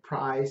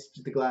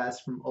prized the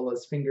glass from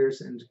Ola's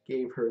fingers and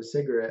gave her a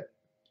cigarette.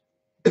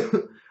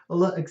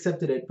 Ola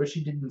accepted it, but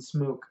she didn't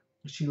smoke.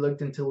 She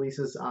looked into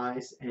Lisa's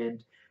eyes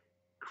and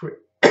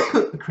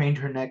craned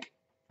her neck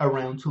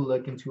around to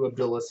look into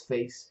Abdullah's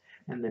face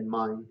and then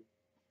mine.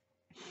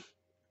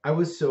 I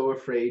was so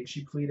afraid,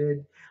 she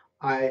pleaded.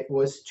 I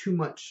was too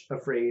much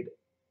afraid.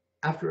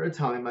 After a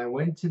time, I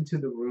went into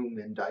the room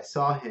and I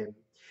saw him.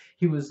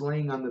 He was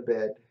laying on the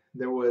bed.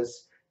 There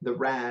was the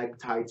rag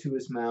tied to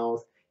his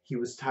mouth. He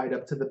was tied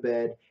up to the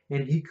bed,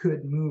 and he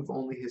could move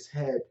only his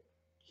head.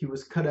 He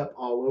was cut up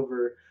all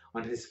over,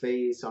 on his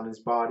face, on his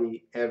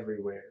body,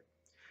 everywhere.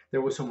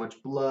 There was so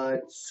much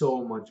blood,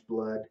 so much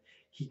blood.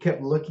 He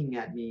kept looking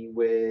at me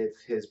with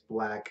his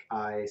black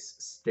eyes,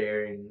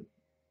 staring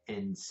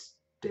and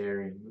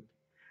staring.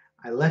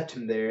 I left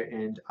him there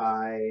and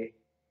I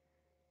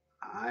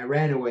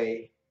ran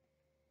away.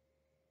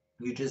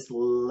 You just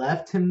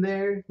left him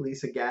there?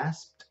 Lisa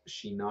gasped.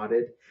 She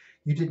nodded.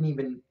 You didn't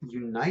even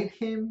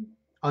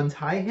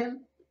untie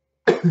him?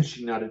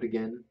 She nodded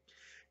again.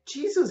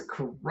 Jesus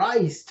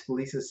Christ,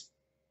 Lisa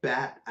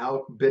spat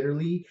out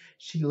bitterly.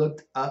 She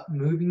looked up,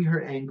 moving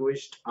her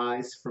anguished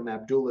eyes from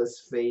Abdullah's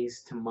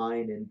face to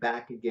mine and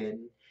back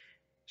again.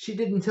 She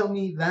didn't tell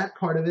me that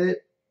part of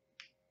it.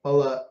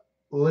 Allah,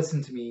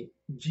 listen to me.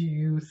 Do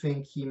you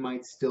think he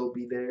might still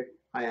be there?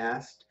 I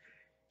asked.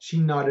 She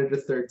nodded a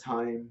third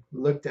time,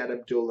 looked at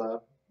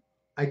Abdullah.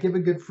 I have a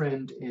good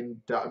friend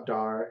in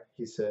Dar,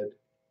 he said.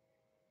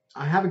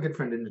 I have a good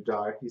friend in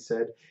Dar, he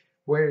said.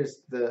 Where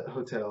is the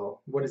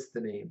hotel? What is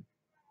the name?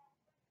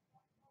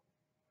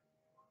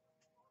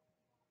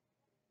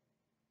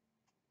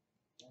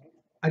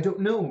 I don't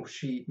know,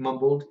 she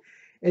mumbled.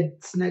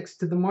 It's next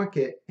to the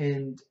market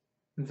and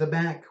the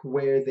back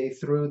where they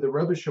throw the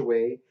rubbish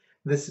away.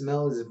 The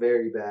smell is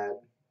very bad.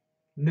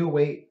 No,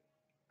 wait.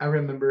 I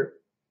remember.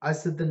 I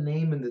said the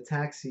name in the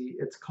taxi.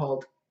 It's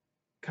called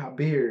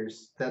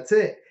Kabir's. That's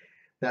it.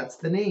 That's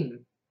the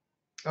name.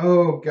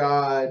 Oh,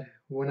 God.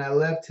 When I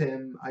left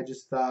him, I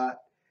just thought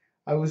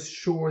I was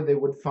sure they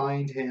would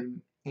find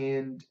him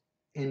and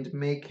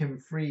make him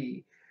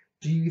free.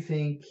 Do you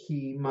think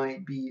he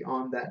might be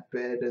on that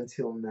bed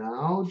until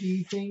now? Do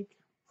you think?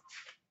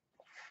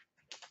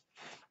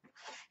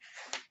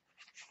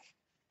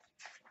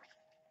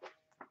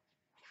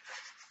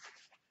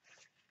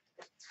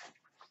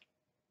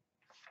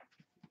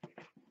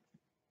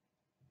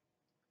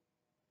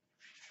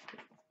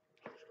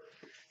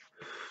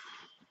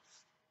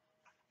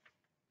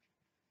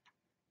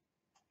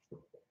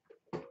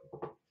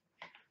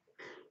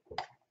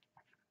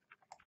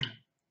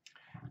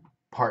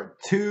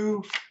 Part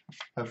 2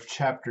 of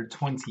chapter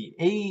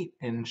 28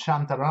 in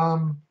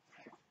Shantaram.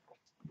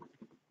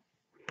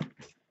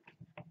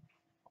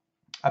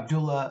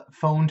 Abdullah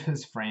phoned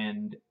his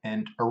friend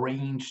and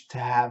arranged to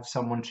have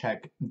someone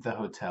check the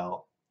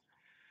hotel.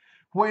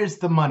 Where's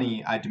the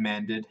money? I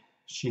demanded.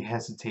 She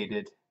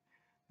hesitated.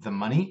 The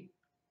money?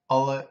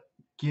 Allah,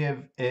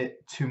 give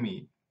it to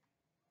me.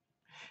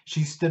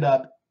 She stood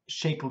up,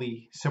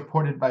 shakily,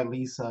 supported by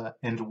Lisa,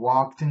 and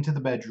walked into the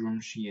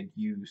bedroom she had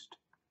used.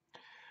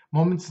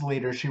 Moments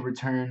later she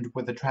returned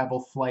with a travel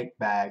flight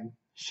bag.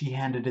 She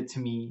handed it to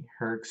me,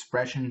 her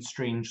expression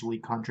strangely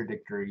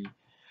contradictory,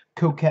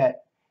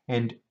 coquette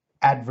and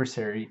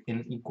adversary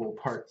in equal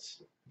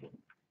parts.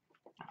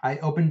 I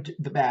opened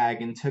the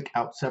bag and took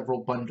out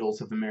several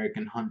bundles of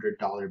American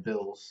 $100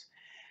 bills.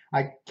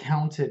 I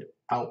counted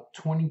out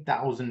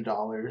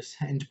 $20,000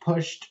 and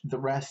pushed the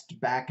rest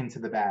back into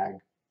the bag.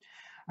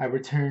 I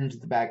returned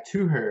the bag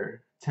to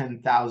her.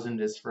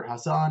 10,000 is for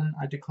Hassan,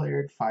 I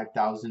declared.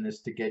 5,000 is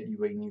to get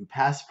you a new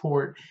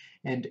passport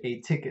and a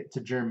ticket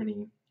to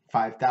Germany.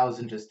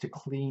 5,000 is to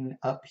clean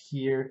up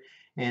here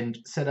and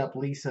set up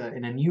Lisa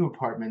in a new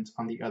apartment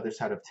on the other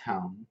side of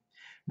town.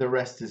 The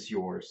rest is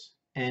yours,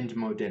 and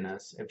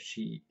Modena's if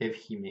he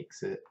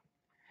makes it.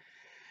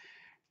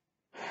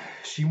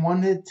 She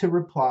wanted to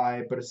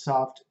reply, but a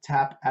soft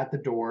tap at the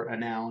door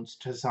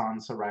announced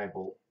Hassan's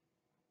arrival.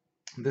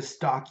 The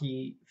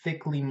stocky,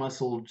 thickly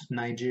muscled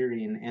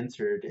Nigerian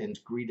entered and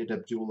greeted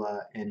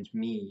Abdullah and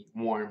me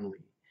warmly.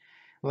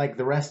 Like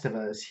the rest of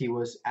us, he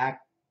was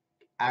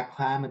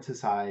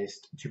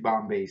acclimatized to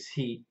Bombay's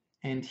heat,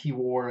 and he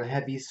wore a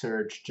heavy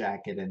serge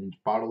jacket and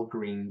bottle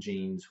green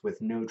jeans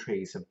with no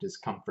trace of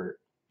discomfort.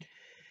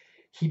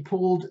 He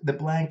pulled the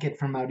blanket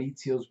from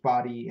Maurizio's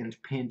body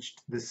and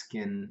pinched the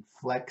skin,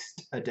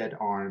 flexed a dead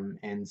arm,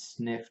 and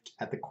sniffed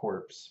at the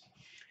corpse.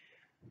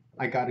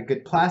 I got a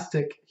good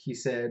plastic, he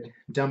said,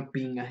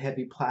 dumping a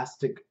heavy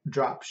plastic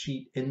drop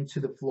sheet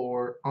onto the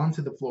floor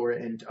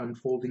and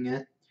unfolding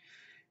it.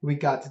 We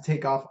got to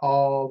take off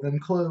all them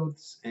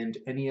clothes and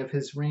any of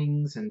his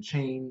rings and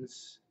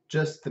chains.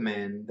 Just the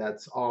man,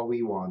 that's all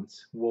we want.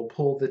 We'll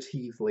pull the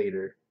teeth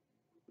later.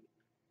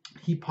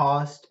 He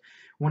paused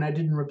when I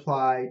didn't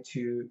reply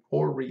to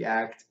or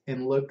react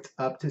and looked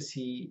up to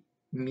see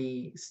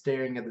me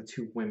staring at the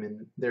two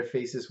women. Their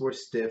faces were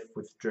stiff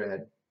with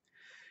dread.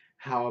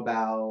 How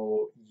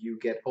about you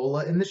get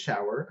Ola in the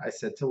shower? I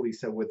said to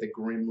Lisa with a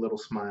grim little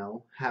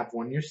smile. Have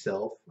one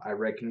yourself. I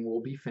reckon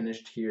we'll be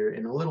finished here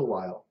in a little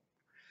while.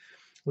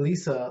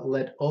 Lisa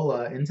led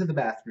Ola into the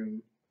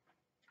bathroom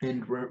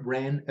and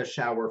ran a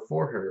shower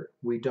for her.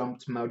 We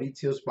dumped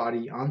Maurizio's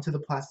body onto the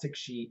plastic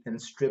sheet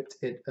and stripped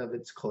it of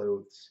its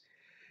clothes.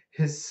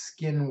 His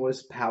skin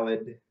was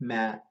pallid,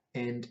 matte,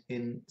 and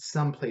in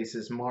some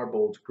places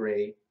marbled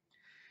gray.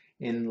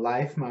 In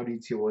life,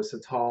 Maurizio was a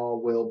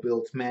tall,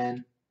 well-built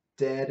man.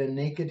 Dead and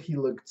naked, he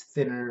looked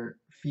thinner,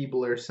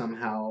 feebler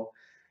somehow.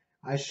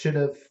 I should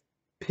have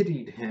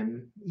pitied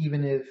him,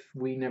 even if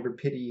we never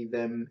pity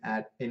them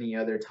at any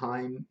other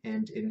time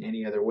and in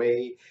any other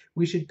way.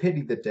 We should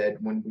pity the dead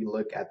when we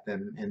look at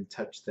them and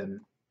touch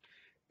them.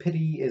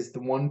 Pity is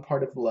the one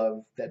part of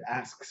love that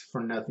asks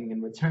for nothing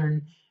in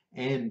return,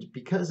 and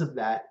because of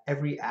that,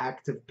 every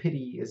act of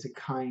pity is a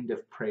kind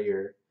of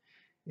prayer,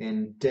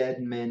 and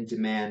dead men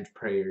demand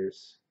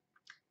prayers.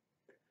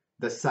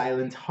 The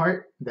silent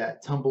heart,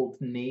 that tumbled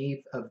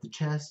nave of the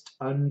chest,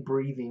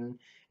 unbreathing,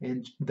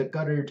 and the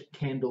guttered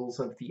candles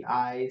of the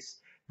eyes,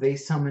 they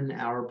summon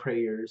our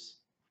prayers.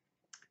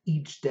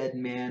 Each dead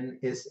man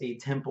is a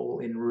temple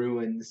in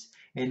ruins,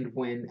 and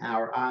when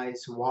our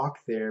eyes walk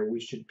there, we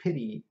should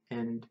pity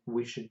and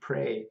we should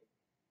pray.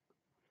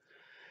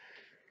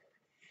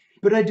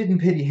 But I didn't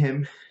pity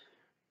him.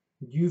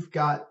 You've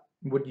got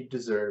what you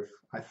deserve,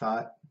 I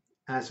thought,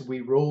 as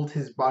we rolled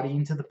his body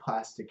into the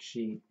plastic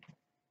sheet.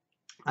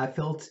 I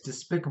felt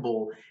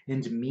despicable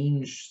and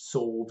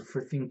mean-souled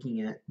for thinking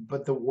it,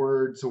 but the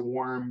words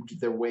wormed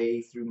their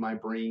way through my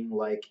brain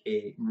like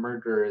a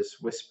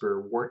murderous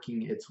whisper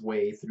working its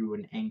way through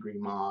an angry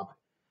mob.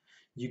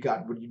 You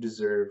got what you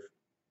deserve.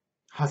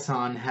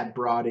 Hassan had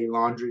brought a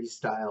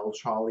laundry-style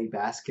trolley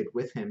basket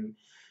with him.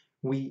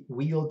 We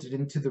wheeled it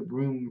into the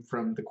room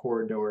from the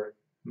corridor.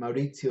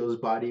 Maurizio's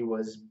body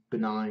was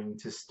benign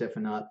to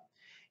stiffen up,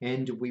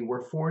 and we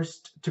were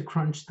forced to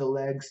crunch the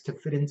legs to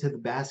fit into the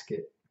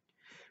basket.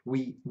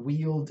 We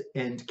wheeled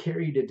and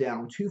carried it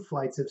down 2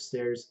 flights of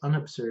stairs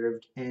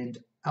unobserved and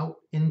out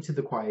into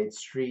the quiet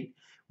street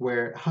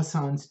where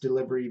Hassan's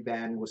delivery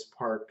van was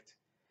parked.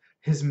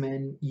 His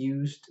men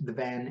used the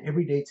van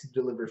every day to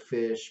deliver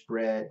fish,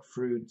 bread,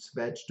 fruits,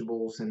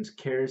 vegetables, and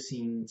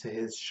kerosene to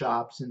his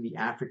shops in the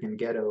African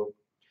ghetto.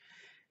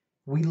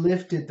 We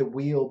lifted the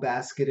wheel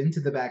basket into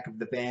the back of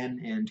the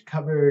van and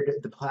covered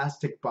the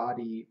plastic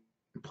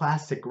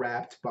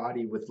wrapped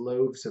body with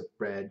loaves of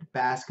bread,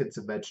 baskets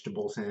of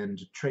vegetables, and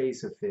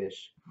trays of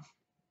fish.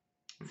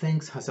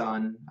 Thanks,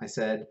 Hassan, I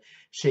said,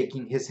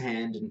 shaking his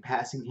hand and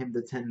passing him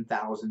the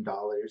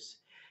 $10,000.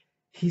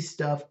 He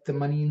stuffed the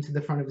money into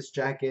the front of his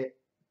jacket.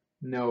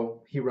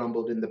 No, he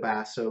rumbled in the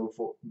basso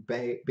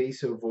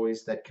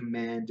voice that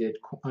commanded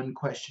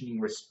unquestioning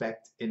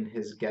respect in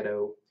his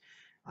ghetto.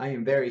 I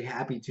am very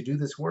happy to do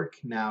this work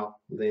now,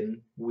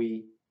 Lynn.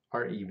 We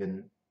are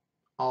even.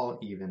 All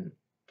even.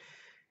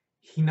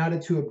 He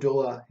nodded to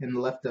Abdullah and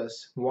left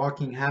us,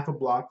 walking half a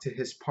block to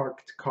his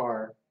parked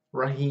car.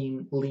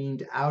 Rahim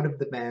leaned out of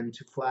the van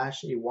to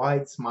flash a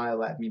wide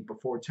smile at me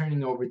before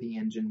turning over the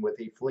engine with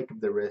a flick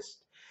of the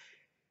wrist.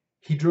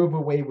 He drove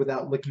away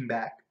without looking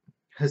back.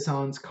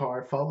 Hassan's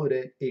car followed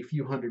it a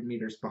few hundred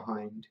meters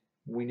behind.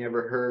 We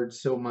never heard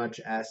so much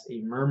as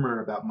a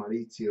murmur about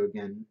Maurizio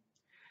again.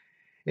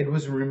 It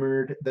was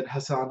rumored that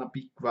Hassan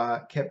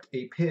Abikva kept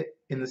a pit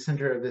in the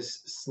center of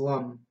his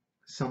slum.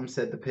 Some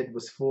said the pit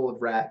was full of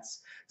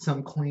rats.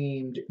 Some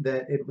claimed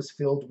that it was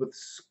filled with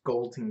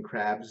skulking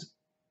crabs.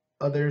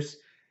 Others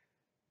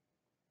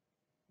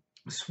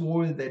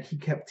swore that he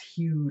kept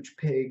huge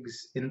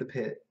pigs in the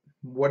pit.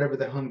 Whatever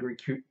the hungry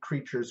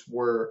creatures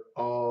were,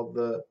 all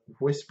the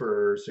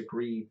whisperers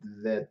agreed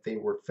that they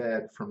were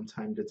fed from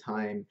time to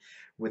time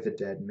with a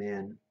dead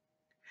man,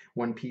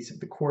 one piece of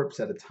the corpse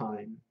at a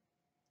time.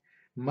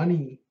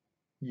 Money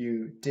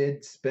you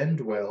did spend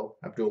well,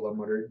 Abdullah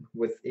muttered,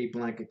 with a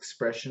blank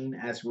expression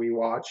as we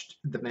watched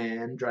the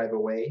van drive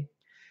away.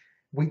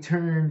 We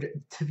turned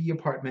to the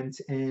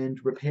apartment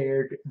and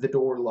repaired the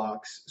door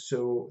locks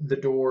so the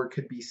door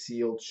could be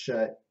sealed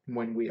shut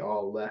when we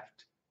all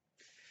left.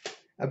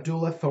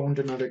 Abdullah phoned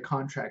another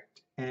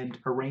contract and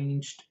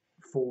arranged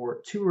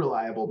for two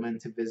reliable men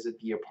to visit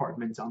the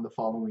apartment on the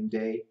following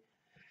day.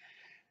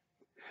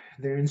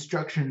 Their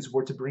instructions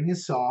were to bring a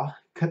saw,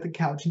 cut the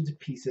couch into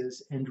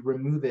pieces, and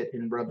remove it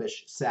in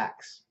rubbish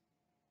sacks.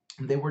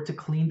 They were to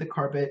clean the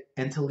carpet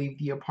and to leave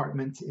the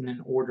apartment in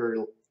an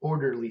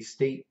orderly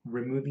state,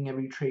 removing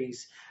every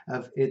trace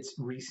of its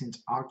recent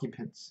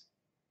occupants.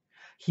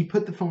 He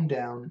put the phone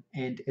down,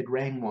 and it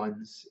rang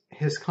once.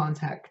 His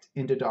contact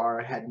in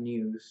Dadar had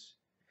news.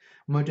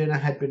 Modena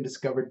had been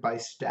discovered by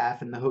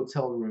staff in the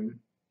hotel room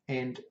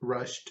and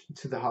rushed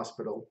to the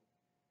hospital.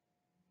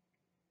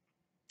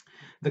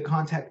 The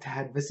contact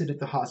had visited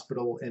the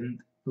hospital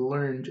and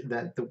learned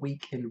that the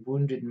weak and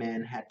wounded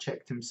man had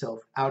checked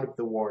himself out of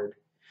the ward.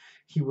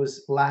 He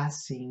was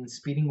last seen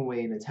speeding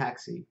away in a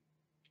taxi.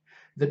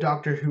 The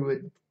doctor who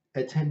had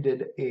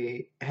attended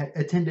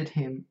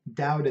him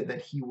doubted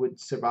that he would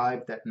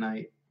survive that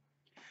night.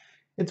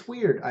 "It's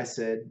weird," I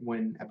said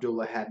when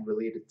Abdullah had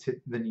related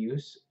the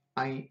news.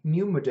 "I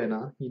knew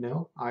Modena, you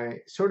know.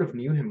 I sort of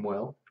knew him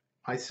well.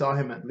 I saw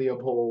him at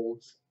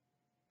Leopold's,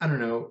 I don't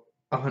know,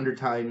 100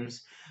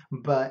 times,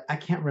 but I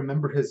can't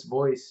remember his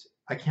voice.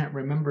 I can't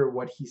remember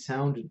what he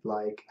sounded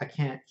like. I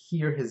can't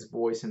hear his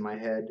voice in my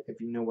head, if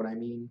you know what I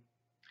mean."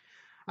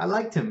 "I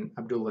liked him,"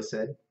 Abdullah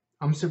said.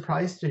 "I'm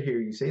surprised to hear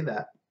you say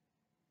that."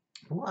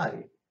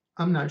 "Why?"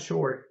 "I'm not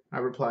sure," I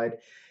replied.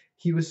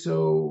 "He was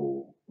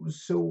so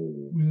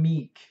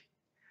meek.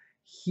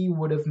 He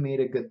would have made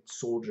a good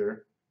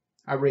soldier."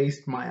 I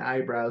raised my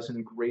eyebrows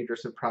in greater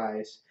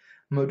surprise.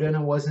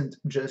 Modena wasn't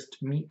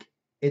just meek.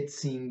 It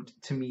seemed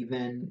to me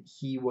then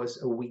he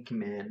was a weak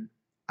man.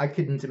 I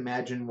couldn't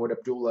imagine what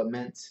Abdullah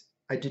meant.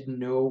 I didn't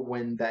know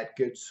then that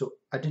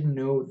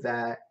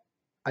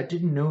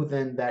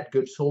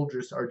good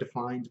soldiers are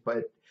defined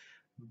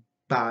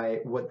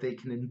by what they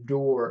can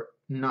endure,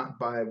 not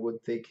by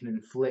what they can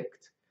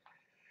inflict.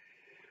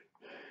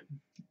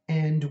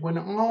 And when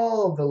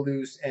all the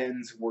loose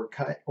ends were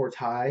cut or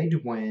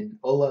tied, when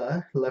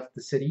Ulla left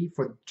the city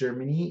for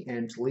Germany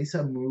and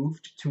Lisa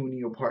moved to a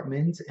new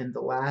apartment, and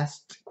the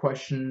last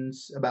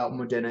questions about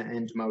Modena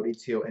and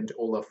Maurizio and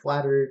Ulla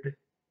faltered,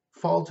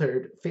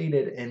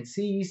 faded, and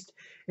ceased,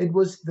 it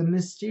was the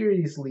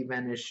mysteriously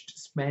vanished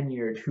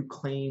Spaniard who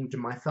claimed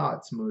my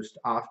thoughts most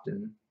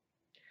often.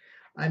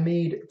 I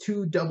made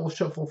 2 double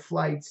shuffle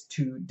flights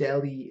to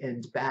Delhi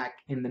and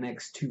back in the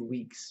next 2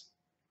 weeks.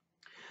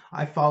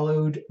 I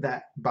followed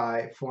that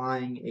by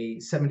flying a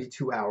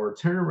 72-hour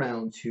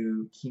turnaround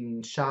to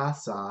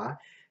Kinshasa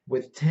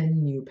with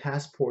 10 new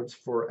passports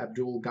for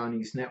Abdul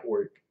Ghani's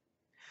network.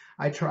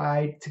 I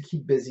tried to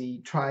keep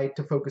busy, tried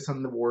to focus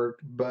on the work,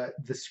 but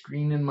the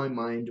screen in my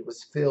mind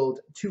was filled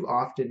too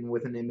often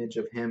with an image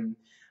of him,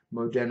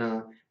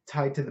 Modena,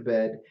 tied to the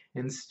bed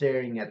and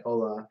staring at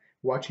Ulla,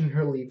 watching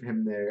her leave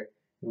him there,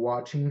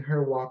 watching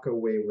her walk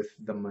away with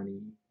the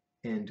money,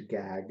 and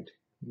gagged.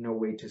 No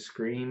way to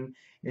scream,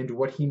 and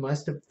what he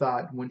must have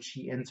thought when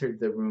she entered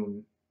the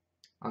room.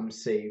 I'm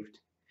saved.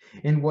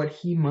 And what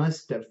he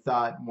must have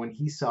thought when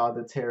he saw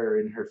the terror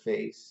in her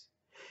face.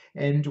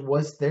 And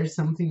was there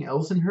something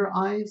else in her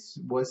eyes?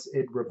 Was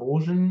it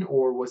revulsion,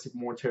 or was it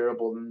more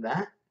terrible than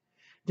that?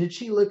 Did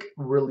she look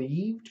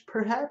relieved,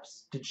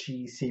 perhaps? Did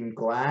she seem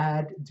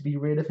glad to be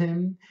rid of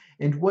him?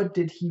 And what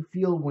did he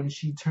feel when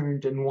she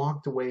turned and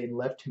walked away and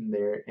left him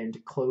there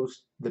and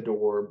closed the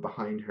door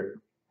behind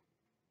her?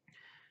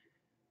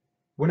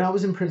 When I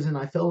was in prison,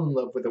 I fell in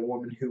love with a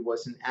woman who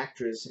was an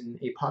actress in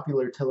a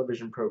popular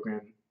television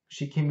program.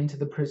 She came into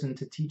the prison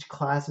to teach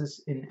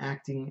classes in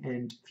acting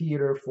and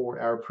theater for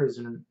our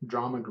prison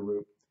drama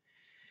group.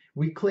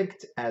 We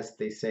clicked, as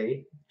they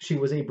say. She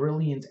was a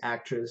brilliant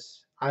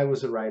actress. I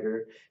was a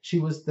writer. She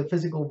was the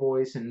physical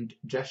voice and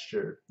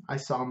gesture. I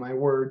saw my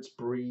words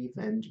breathe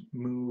and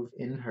move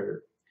in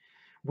her.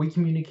 We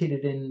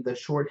communicated in the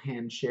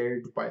shorthand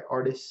shared by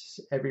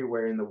artists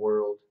everywhere in the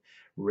world,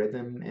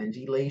 rhythm and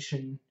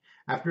elation.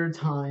 After a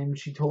time,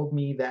 she told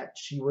me that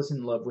she was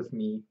in love with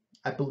me.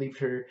 I believed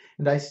her,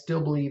 and I still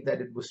believe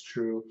that it was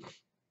true.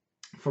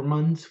 For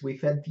months, we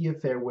fed the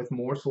affair with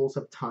morsels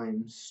of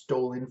time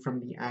stolen from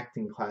the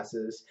acting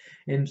classes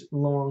and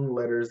long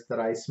letters that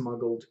I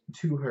smuggled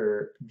to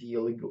her, the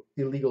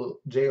illegal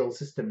jail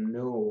system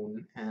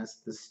known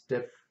as the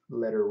stiff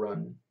letter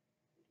run.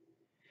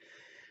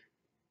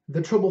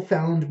 The trouble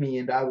found me,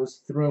 and I was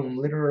thrown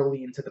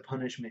literally into the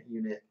punishment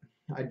unit.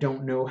 I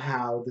don't know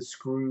how the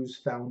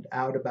screws found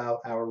out about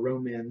our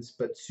romance,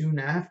 but soon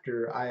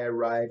after I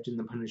arrived in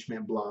the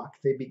punishment block,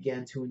 they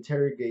began to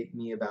interrogate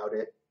me about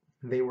it.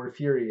 They were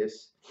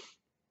furious.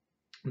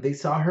 They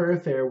saw her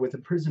affair with a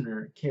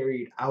prisoner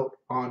carried out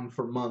on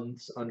for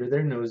months under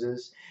their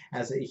noses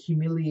as a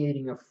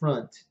humiliating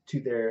affront to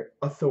their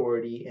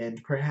authority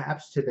and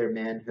perhaps to their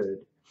manhood.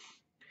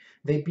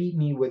 They beat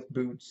me with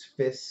boots,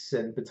 fists,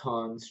 and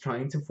batons,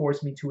 trying to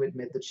force me to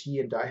admit that she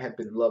and I had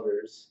been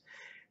lovers.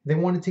 They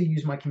wanted to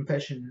use my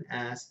confession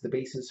as the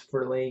basis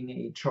for laying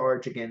a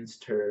charge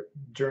against her.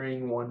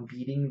 During one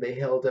beating, they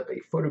held up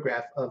a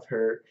photograph of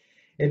her.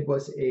 It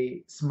was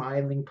a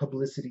smiling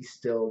publicity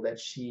still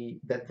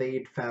that they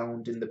had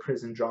found in the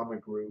prison drama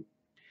group.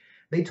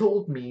 They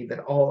told me that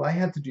all I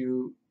had to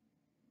do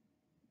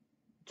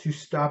to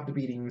stop the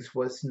beatings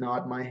was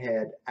nod my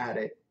head at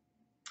it.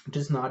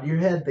 Just nod your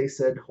head, they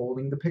said,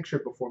 holding the picture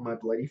before my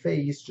bloody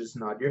face. Just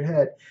nod your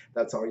head.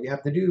 That's all you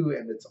have to do,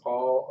 and it's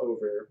all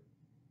over.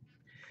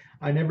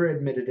 I never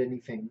admitted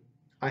anything.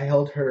 I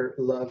held her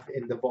love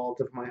in the vault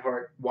of my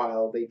heart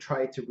while they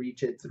tried to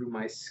reach it through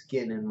my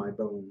skin and my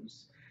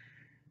bones.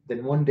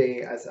 Then one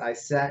day, as I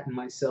sat in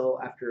my cell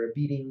after a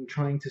beating,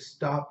 trying to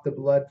stop the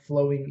blood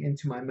flowing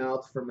into my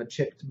mouth from a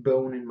chipped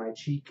bone in my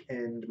cheek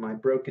and my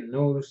broken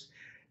nose,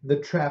 the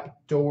trap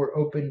door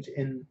opened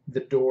in the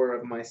door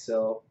of my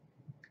cell.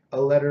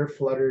 A letter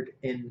fluttered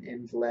in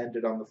and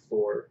landed on the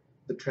floor.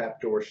 The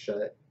trap door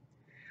shut.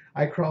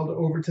 I crawled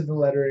over to the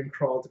letter and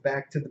crawled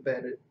back to the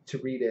bed to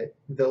read it.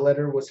 The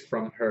letter was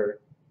from her.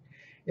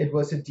 It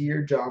was a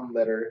Dear John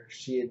letter.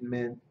 She had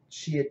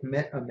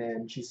met a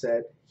man, she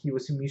said. He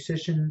was a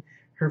musician.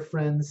 Her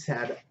friends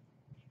had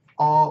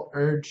all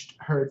urged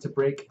her to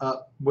break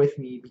up with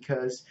me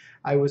because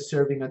I was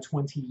serving a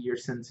 20-year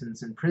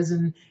sentence in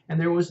prison, and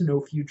there was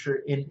no future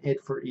in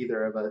it for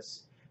either of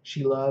us.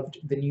 She loved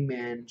the new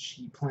man.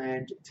 She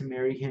planned to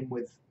marry him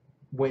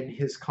when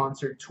his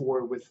concert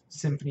tour with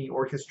symphony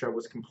orchestra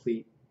was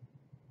complete.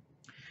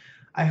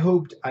 She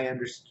hoped I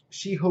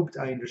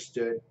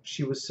understood.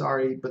 She was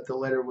sorry, but the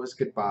letter was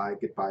goodbye,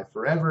 goodbye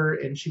forever,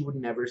 and she would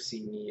never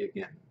see me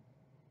again.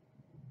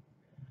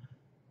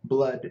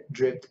 Blood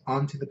dripped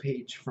onto the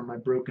page from my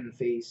broken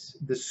face.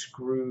 The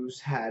screws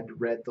had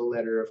read the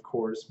letter, of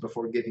course,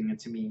 before giving it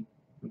to me.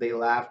 They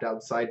laughed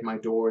outside my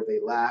door. They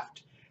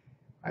laughed.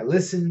 I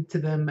listened to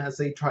them as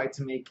they tried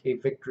to make a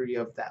victory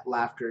of that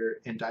laughter,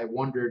 and I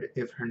wondered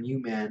if her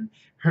new man,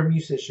 her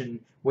musician,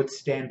 would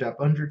stand up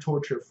under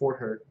torture for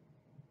her.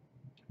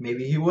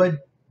 Maybe he would.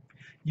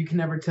 You can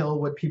never tell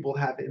what people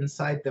have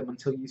inside them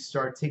until you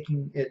start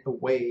taking it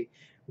away,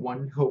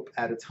 one hope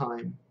at a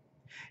time.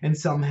 And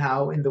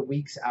somehow, in the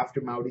weeks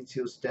after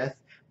Maurizio's death,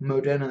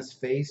 Modena's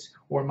face,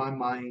 or my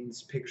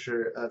mind's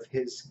picture of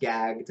his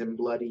gagged and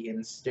bloody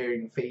and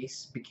staring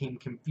face, became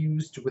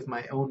confused with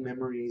my own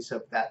memories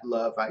of that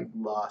love I'd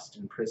lost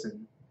in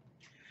prison.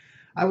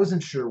 I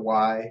wasn't sure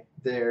why.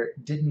 There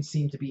didn't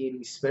seem to be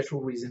any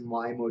special reason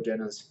why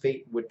Modena's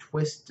fate would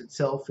twist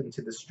itself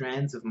into the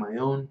strands of my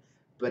own,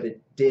 but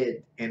it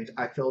did, and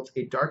I felt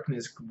a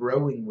darkness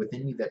growing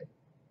within me that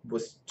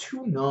was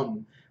too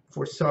numb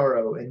for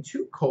sorrow and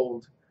too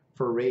cold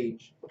for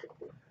rage.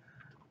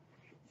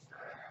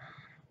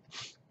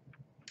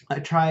 I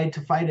tried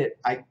to fight it.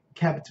 I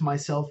kept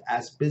myself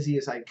as busy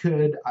as I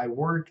could. I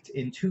worked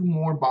in 2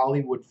 more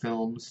Bollywood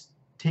films,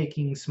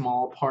 taking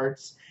small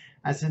parts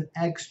as an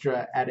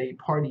extra at a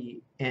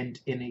party and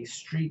in a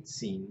street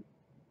scene.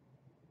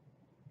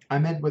 I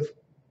met with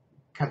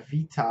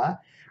Kavita,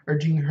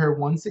 urging her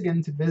once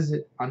again to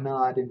visit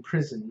Anand in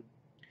prison.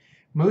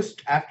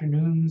 Most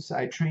afternoons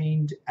I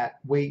trained at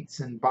weights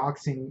and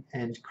boxing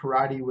and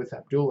karate with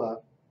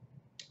Abdullah.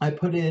 I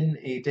put in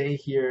a day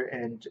here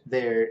and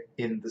there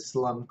in the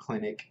slum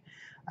clinic.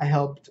 I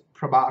helped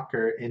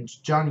Prabhakar and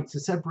Johnny to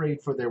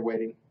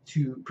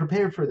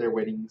prepare for their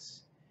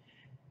weddings.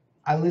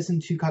 I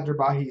listened to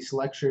Kadrabahi's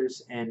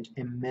lectures and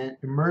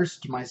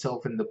immersed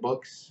myself in the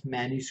books,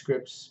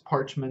 manuscripts,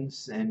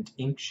 parchments, and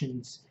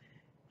ancient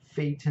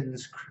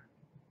Phaetons,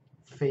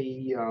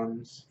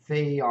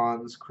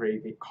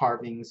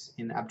 carvings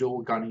in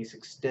Abdul Ghani's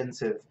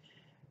extensive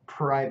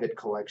private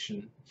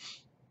collection.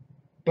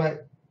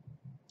 But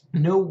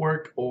no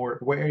work or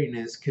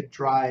wariness could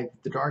drive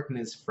the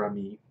darkness from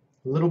me.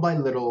 Little by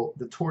little,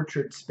 the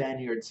tortured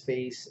Spaniard's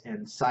face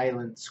and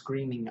silent,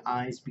 screaming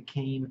eyes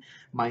became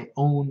my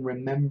own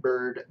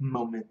remembered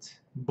moment,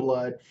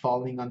 blood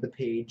falling on the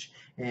page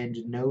and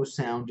no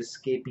sound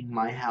escaping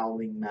my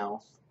howling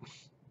mouth.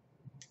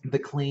 They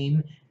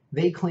claim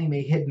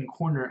a hidden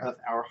corner of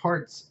our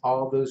hearts,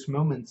 all those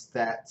moments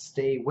that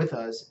stay with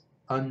us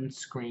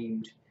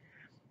unscreamed.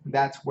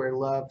 That's where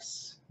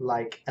loves,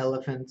 like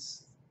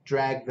elephants,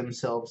 drag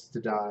themselves to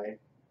die.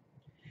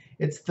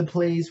 It's the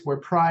place where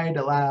pride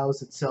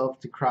allows itself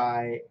to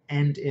cry,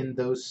 and in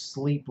those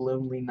sleep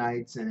lonely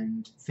nights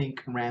and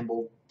think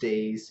rambled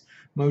days,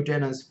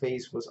 Modena's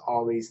face was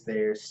always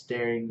there,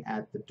 staring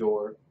at the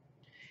door.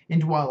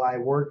 And while I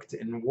worked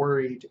and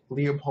worried,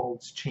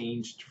 Leopold's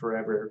changed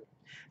forever.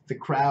 The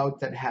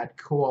crowd that had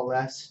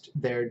coalesced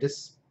there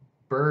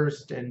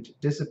dispersed and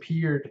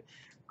disappeared.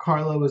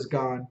 Carla was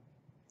gone.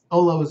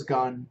 Ola was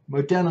gone.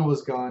 Modena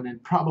was gone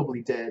and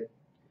probably dead.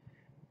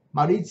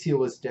 Maurizio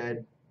was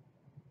dead.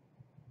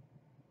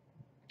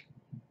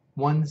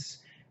 Once,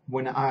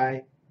 when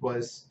I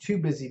was too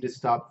busy to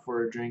stop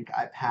for a drink,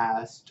 I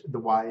passed the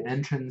wide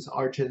entrance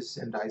arches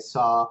and I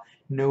saw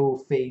no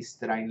face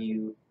that I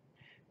knew.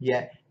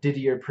 Yet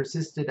Didier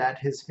persisted at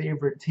his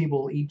favorite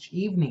table each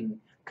evening,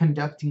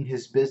 conducting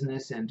his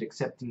business and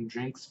accepting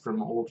drinks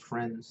from old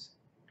friends.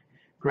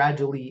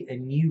 Gradually, a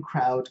new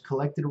crowd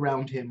collected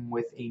around him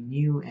with a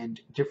new and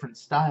different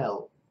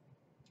style.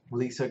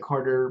 Lisa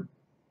Carter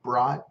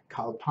brought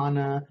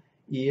Kalpana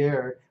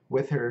Iyer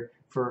with her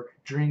for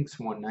drinks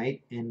one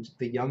night, and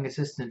the young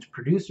assistant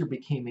producer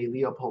became a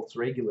Leopold's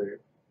regular.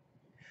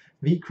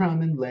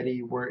 Vikram and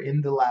Letty were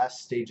in the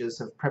last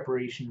stages of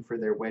preparation for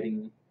their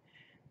wedding.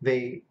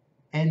 They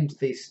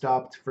they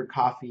stopped for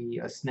coffee,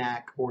 a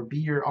snack, or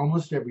beer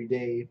almost every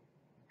day.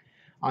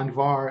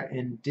 Anwar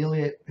and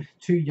Dilip,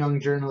 two young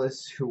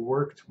journalists who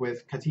worked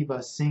with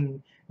Kativa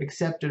Singh,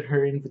 accepted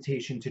her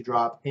invitation to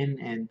drop in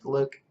and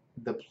look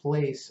the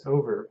place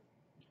over.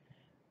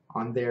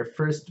 On their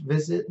first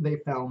visit, they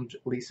found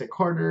Lisa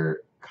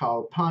Carter,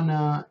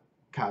 Kalpana,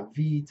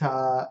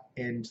 Kavita,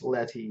 and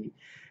Letty,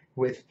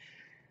 with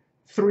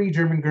three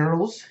German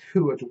girls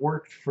who had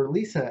worked for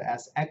Lisa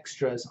as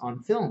extras on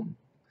film.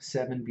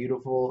 Seven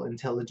beautiful,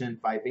 intelligent,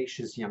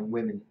 vivacious young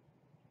women.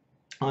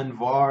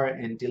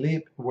 Anwar and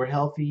Dilip were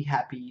healthy,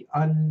 happy,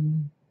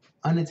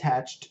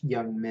 unattached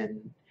young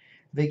men.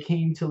 They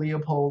came to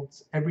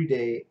Leopold's every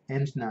day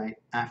and night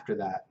after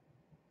that.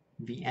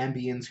 The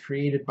ambience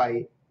created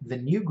by the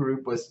new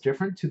group was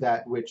different to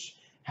that which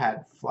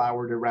had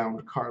flowered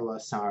around Carla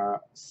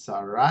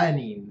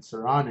Saranin.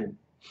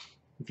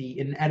 The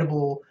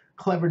inedible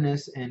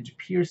cleverness and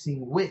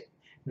piercing wit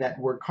that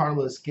were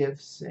Carla's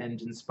gifts and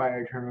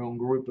inspired her own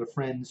group of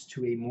friends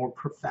to a more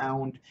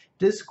profound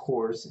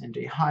discourse and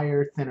a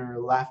higher, thinner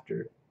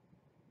laughter.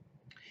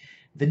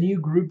 The new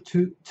group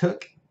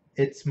took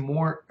its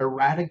more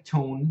erratic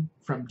tone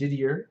from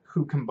Didier,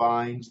 who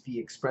combined the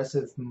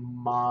expressive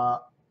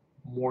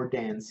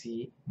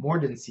mordancy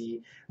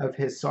of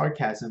his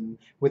sarcasm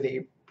with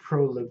a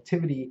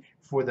proclivity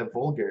for the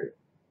vulgar,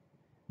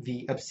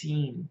 the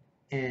obscene,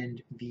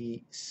 and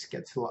the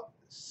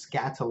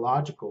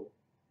scatological.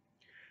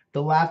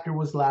 The laughter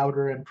was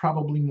louder and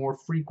probably more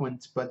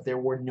frequent, but there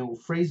were no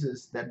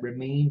phrases that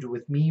remained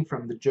with me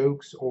from the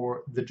jokes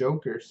or the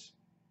jokers.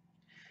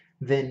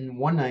 Then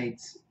one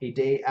night, a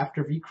day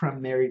after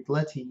Vikram married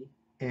Letty,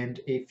 and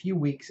a few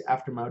weeks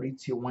after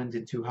Maurizio went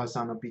into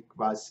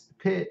Hasanabikva's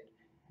pit,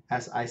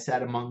 as I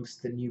sat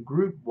amongst the new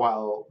group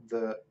while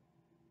the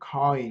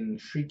cawing,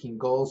 shrieking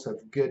gulls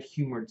of good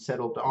humor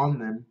settled on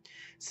them,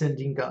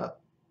 sending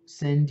up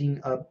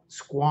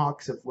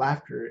squawks of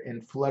laughter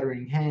and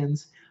fluttering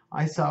hands,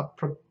 I saw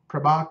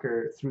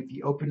Prabhakar through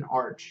the open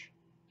arch.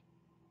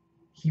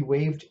 He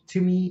waved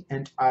to me,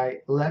 and I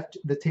left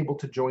the table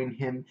to join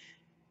him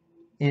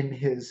in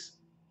his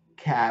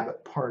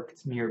cab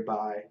parked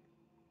nearby.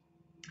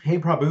 Hey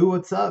Prabhu,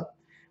 what's up?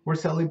 We're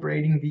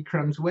celebrating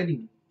Vikram's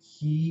wedding.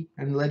 He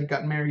and Letty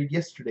got married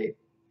yesterday.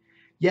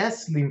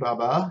 Yes,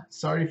 Limbaba.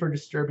 Sorry for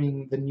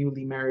disturbing the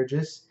newly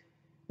marriages.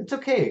 It's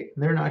okay,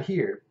 they're not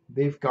here.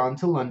 They've gone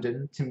to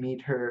London to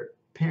meet her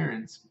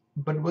parents.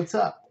 But what's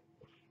up?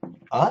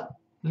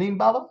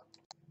 Limbaba?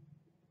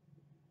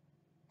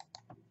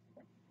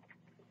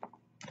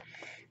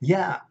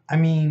 Yeah, I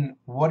mean,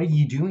 what are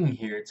you doing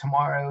here?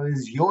 Tomorrow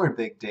is your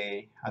big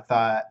day. I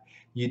thought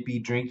you'd be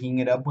drinking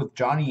it up with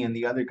Johnny and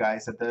the other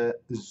guys at the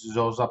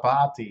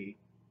Zozapati.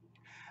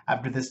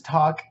 After this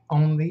talk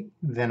only,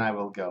 then I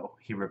will go,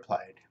 he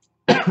replied,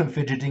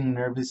 fidgeting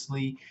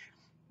nervously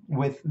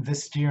with the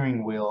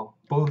steering wheel.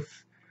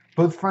 Both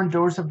front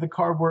doors of the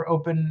car were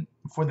open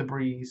for the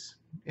breeze.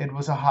 It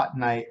was a hot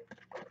night.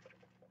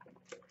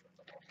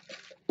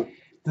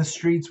 The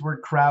streets were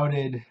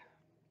crowded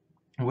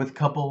with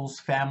couples,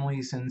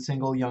 families, and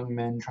single young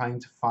men trying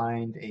to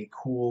find a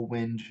cool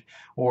wind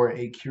or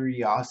a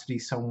curiosity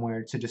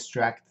somewhere to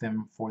distract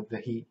them from the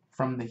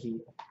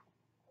heat.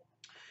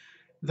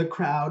 The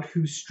crowd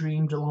who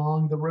streamed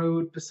along the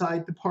road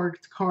beside the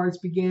parked cars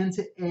began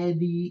to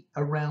eddy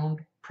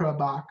around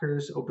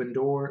Prabhakar's open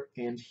door,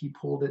 and he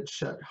pulled it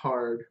shut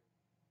hard.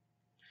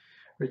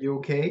 Are you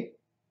okay?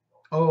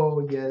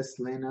 Oh, yes,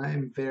 Lena,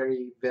 I'm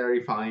very,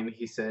 very fine,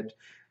 he said.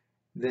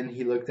 Then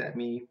he looked at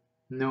me.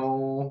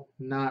 No,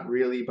 not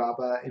really,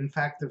 Baba. In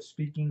fact of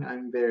speaking,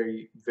 I'm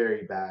very,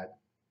 very bad.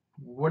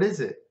 What is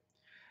it?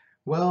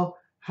 Well,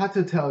 how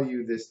to tell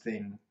you this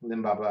thing,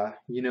 Limbaba?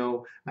 You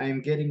know, I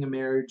am getting a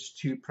marriage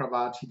to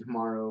Pravati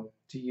tomorrow.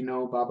 Do you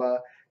know,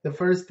 Baba? The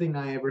first thing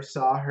I ever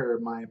saw her,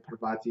 my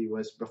Pravati,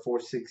 was before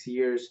 6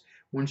 years,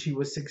 when she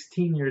was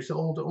 16 years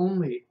old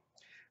only.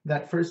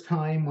 That first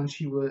time when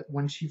she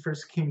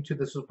first came to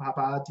the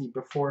Supapati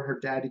before her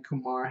daddy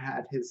Kumar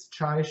had his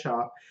chai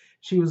shop,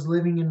 she was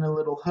living in a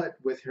little hut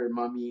with her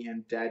mummy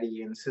and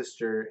daddy and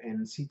sister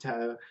and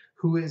Sita,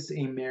 who is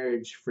a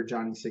marriage for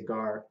Johnny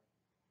Cigar.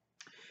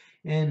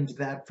 And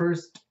that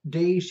first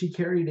day she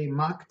carried a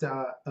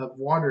makta of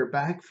water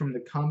back from the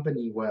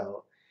company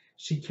well.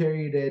 She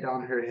carried it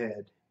on her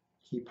head.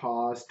 He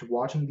paused,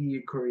 watching the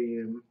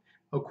aquarium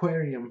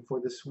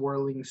for the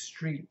swirling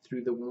street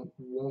through the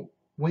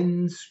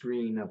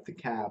windscreen of the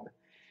cab.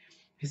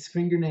 His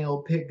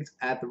fingernail picked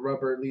at the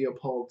rubber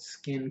leopard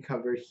skin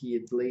cover he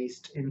had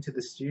laced into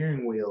the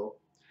steering wheel.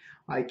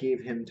 I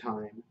gave him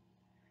time.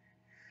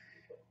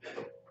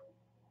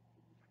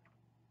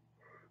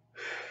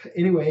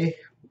 Anyway,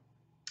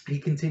 He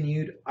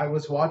continued, I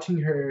was watching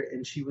her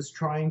and she was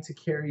trying to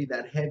carry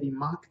that heavy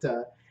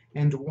makta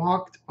and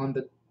walked on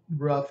the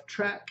rough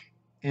track.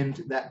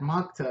 And that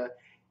makta,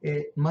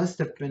 it must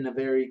have been a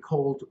very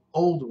cold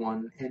old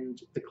one, and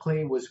the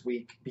clay was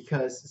weak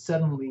because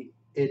suddenly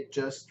it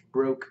just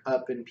broke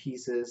up in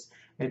pieces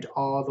and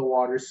all the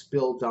water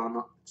spilled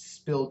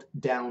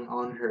down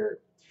on her.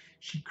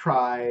 She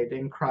cried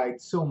and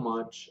cried so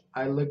much.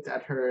 I looked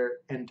at her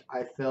and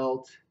I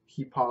felt.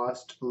 He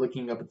paused,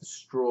 looking up at the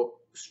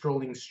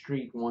strolling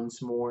street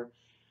once more.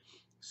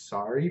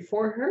 Sorry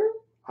for her?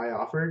 I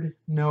offered.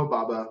 No,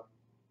 Baba.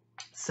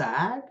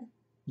 Sad?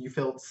 You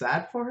felt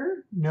sad for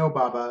her? No,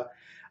 Baba.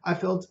 I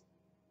felt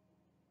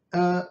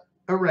a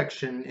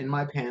erection in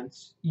my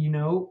pants. You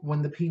know,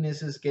 when the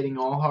penis is getting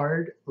all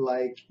hard,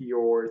 like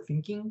you're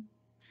thinking?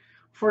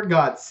 For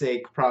God's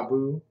sake,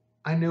 Prabhu.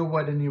 I know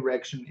what an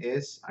erection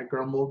is, I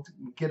grumbled.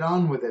 Get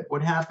on with it.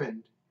 What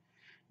happened?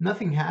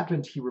 Nothing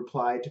happened, he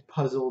replied,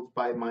 puzzled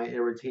by my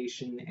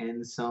irritation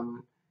and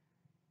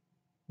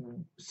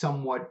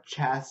somewhat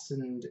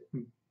chastened.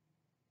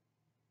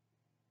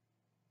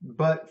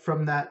 But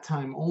from that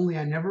time only,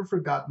 I never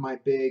forgot my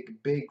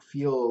big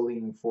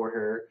feeling for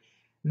her.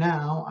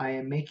 Now I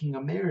am making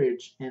a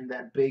marriage, and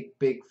that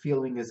big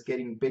feeling is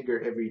getting bigger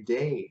every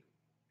day.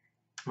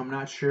 I'm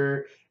not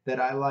sure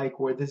that I like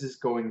where this is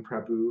going,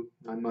 Prabhu,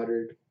 I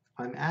muttered.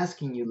 I'm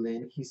asking you,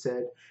 Lin, he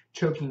said,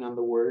 choking on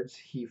the words.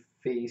 He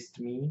faced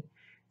me.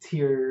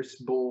 Tears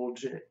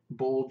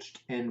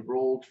bulged and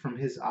rolled from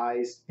his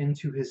eyes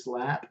into his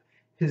lap.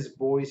 His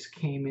voice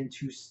came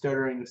into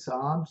stuttering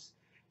sobs.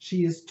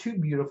 She is too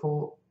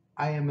beautiful.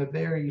 I am a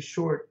very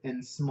short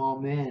and small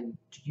man.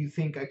 Do you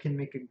think I can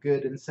make a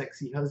good and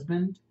sexy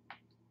husband?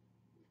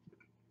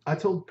 I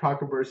told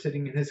Prokopor,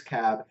 sitting in his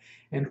cab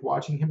and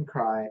watching him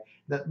cry,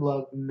 that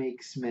love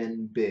makes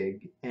men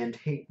big and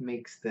hate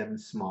makes them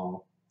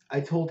small. I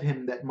told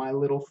him that my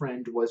little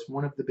friend was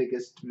one of the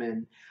biggest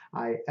men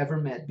I ever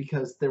met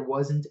because there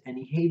wasn't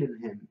any hate in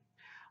him.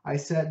 I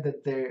said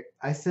that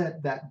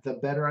the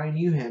better I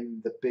knew him,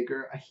 the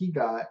bigger he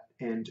got,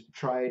 and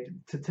tried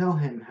to tell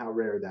him how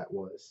rare that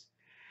was.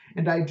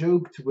 And I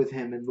joked with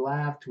him and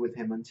laughed with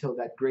him until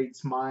that great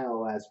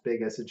smile, as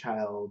big as a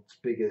child's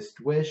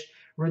biggest wish,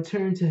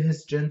 returned to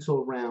his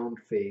gentle round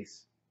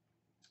face.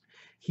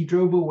 He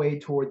drove away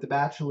toward the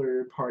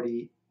bachelor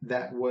party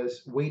that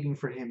was waiting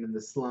for him in the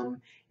slum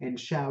and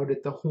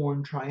shouted the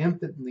horn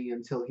triumphantly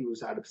until he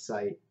was out of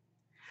sight.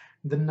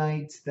 The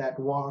night that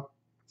walked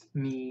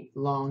me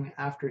long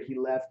after he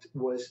left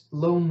was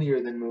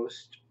lonelier than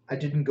most. I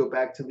didn't go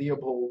back to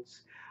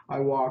Leopold's.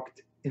 I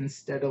walked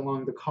instead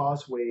along the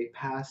causeway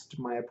past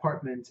my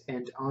apartment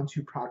and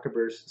onto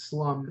Prokoper's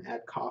slum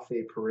at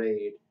Cafe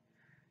Parade.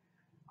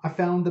 I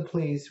found the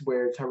place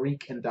where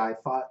Tariq and I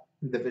fought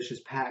the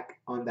vicious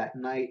pack on that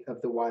night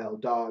of the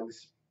wild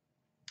dogs.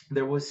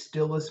 There was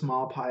still a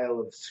small pile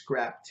of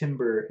scrap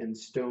timber and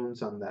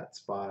stones on that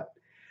spot.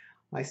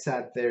 I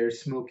sat there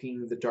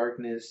smoking the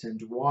darkness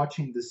and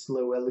watching the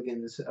slow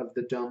elegance of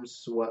the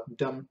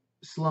dumb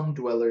slum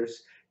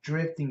dwellers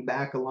drifting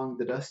back along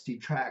the dusty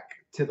track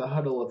to the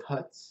huddle of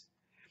huts.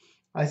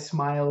 I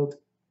smiled,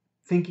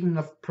 thinking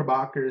of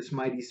Prabhakar's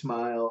mighty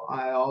smile.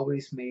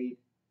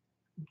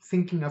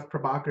 Thinking of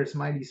Prabhakar's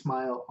mighty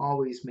smile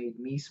always made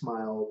me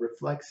smile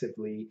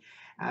reflexively,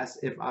 as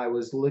if I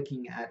was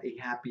looking at a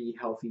happy,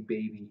 healthy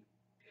baby.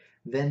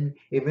 Then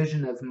a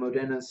vision of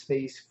Modena's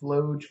face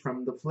flowed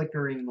from the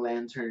flickering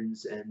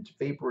lanterns and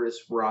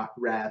vaporous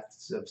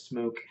wraths of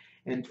smoke,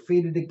 and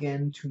faded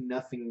again to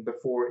nothing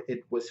before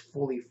it was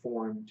fully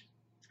formed.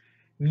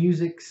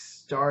 Music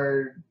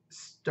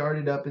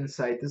started up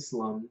inside the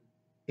slum.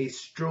 A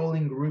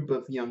strolling group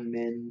of young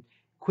men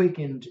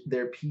quickened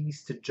their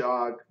pace to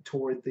jog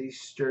toward the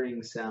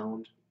stirring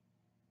sound.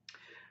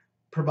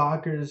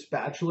 Prabhakar's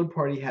bachelor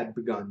party had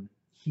begun.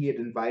 He had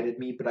invited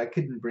me, but I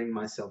couldn't bring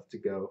myself to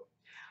go.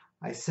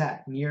 I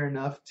sat near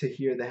enough to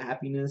hear the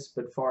happiness,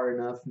 but far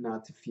enough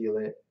not to feel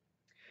it.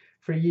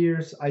 For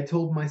years I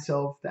told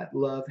myself that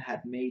love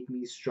had made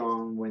me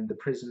strong when the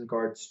prison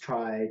guards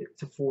tried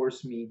to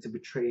force me to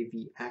betray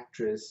the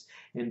actress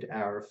and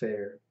our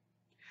affair.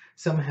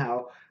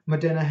 Somehow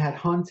Modena had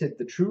haunted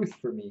the truth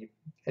for me.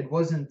 It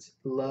wasn't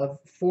love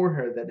for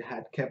her that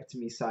had kept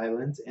me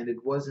silent, and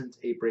it wasn't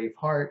a brave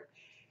heart.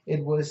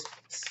 It was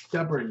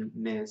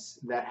stubbornness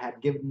that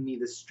had given me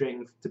the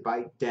strength to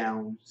bite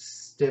down,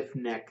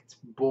 stiff-necked,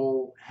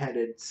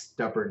 bull-headed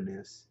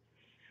stubbornness.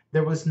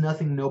 There was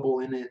nothing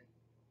noble in it,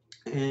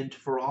 and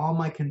for all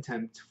my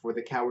contempt for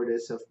the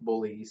cowardice of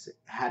bullies,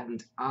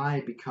 hadn't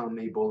I become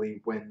a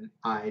bully when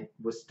I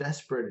was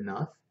desperate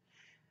enough?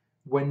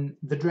 When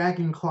the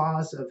dragging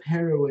claws of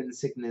heroin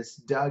sickness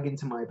dug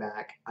into my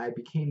back, I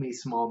became a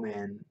small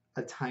man,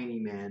 a tiny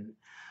man.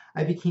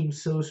 I became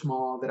so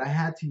small that I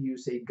had to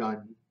use a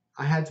gun.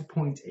 I had to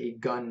point a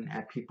gun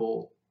at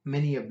people,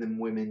 many of them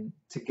women,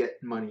 to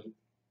get money.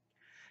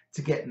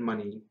 To get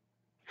money.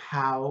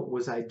 How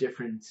was I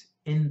different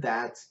in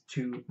that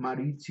to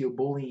Maurizio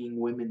bullying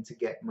women to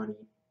get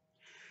money?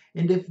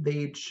 And if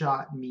they'd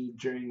shot me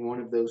during one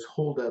of those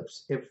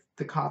holdups, if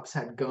the cops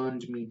had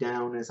gunned me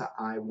down as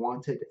I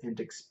wanted and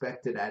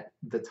expected at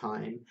the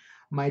time,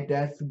 my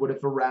death would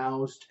have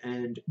aroused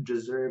and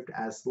deserved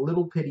as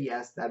little pity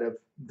as that of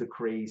the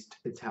crazed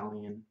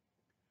Italian.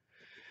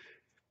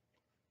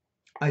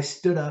 I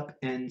stood up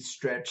and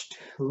stretched,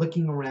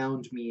 looking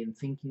around me and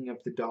thinking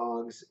of the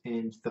dogs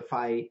and the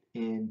fight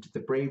and the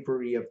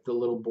bravery of the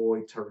little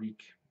boy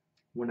Tariq.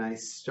 When I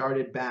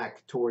started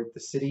back toward the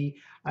city,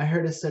 I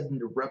heard a sudden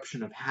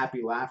eruption of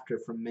happy laughter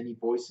from many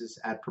voices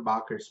at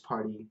Prabhakar's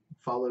party,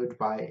 followed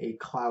by a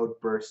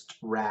cloud-burst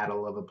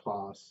rattle of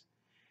applause.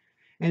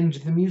 And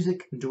the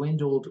music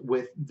dwindled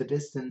with the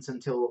distance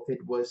until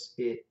it was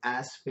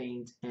as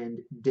faint and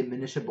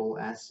diminishable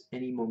as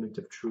any moment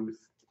of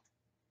truth.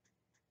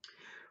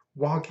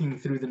 Walking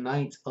through the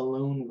night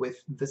alone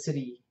with the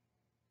city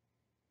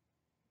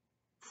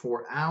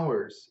for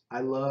hours,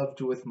 I loved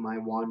her with my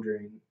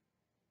wandering,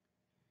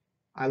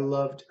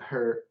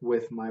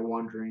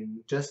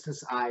 just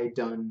as I had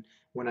done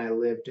when I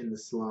lived in the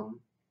slum.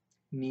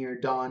 Near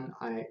dawn,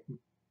 I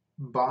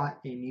bought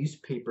a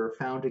newspaper,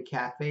 found a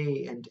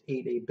cafe, and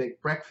ate a big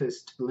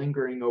breakfast,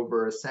 lingering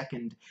over a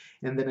second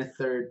and then a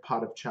third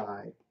pot of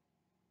chai.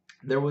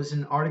 There was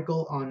an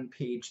article on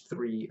page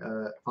 3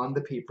 on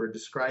the paper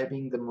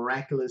describing the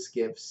miraculous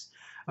gifts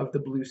of the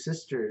Blue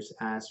Sisters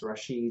as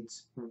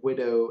Rashid's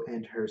widow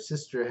and her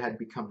sister had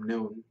become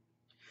known.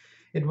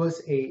 It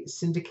was a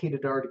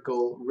syndicated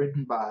article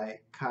written by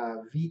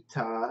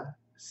Kavita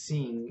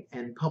Singh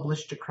and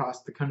published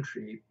across the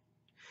country.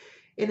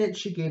 In it,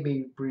 she gave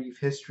a brief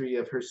history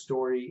of her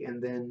story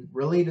and then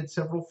related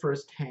several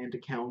first-hand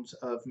accounts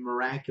of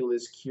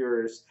miraculous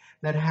cures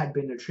that had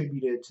been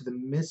attributed to the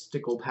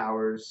mystical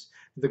powers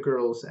the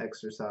girls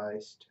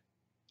exercised.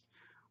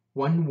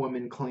 One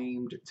woman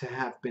claimed to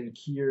have been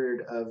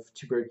cured of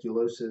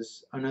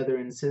tuberculosis, another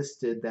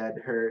insisted that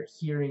her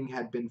hearing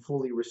had been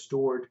fully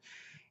restored,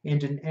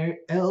 and an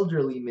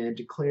elderly man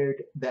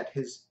declared that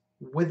his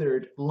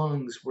withered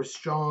lungs were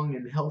strong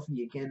and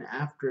healthy again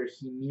after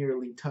he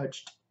merely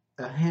touched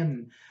a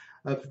hem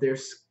of their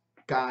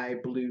sky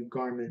blue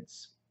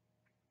garments.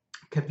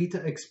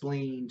 Kavita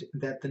explained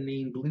that the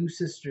name Blue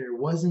Sister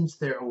wasn't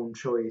their own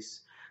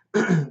choice.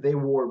 They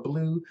wore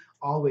blue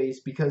always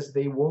because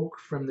they woke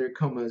from their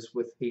comas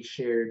with a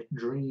shared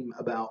dream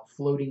about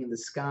floating in the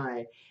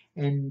sky,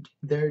 and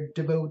their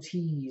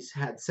devotees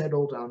had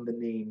settled on the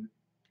name.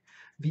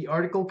 The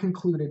article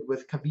concluded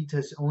with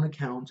Kavita's own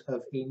account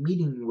of a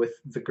meeting with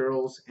the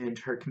girls and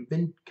her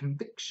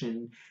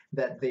conviction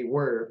that they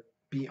were,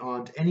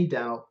 beyond any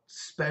doubt,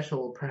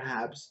 special,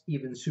 perhaps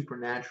even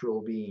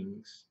supernatural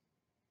beings.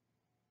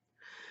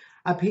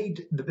 I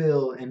paid the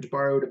bill and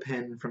borrowed a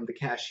pen from the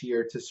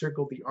cashier to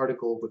circle the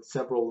article with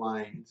several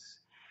lines.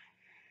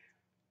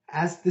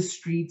 As the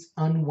streets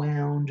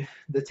unwound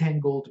the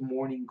tangled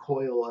morning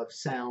coil of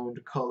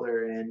sound,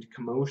 color, and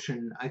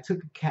commotion, I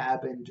took a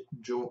cab and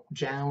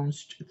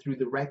jounced through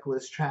the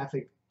reckless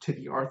traffic to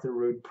the Arthur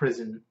Road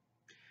prison.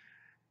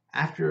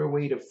 After a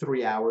wait of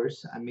 3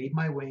 hours, I made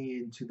my way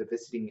into the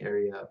visiting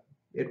area.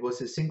 It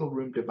was a single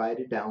room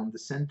divided down the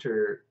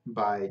center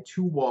by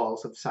two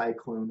walls of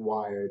cyclone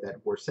wire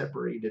that were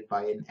separated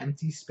by an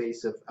empty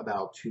space of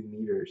about 2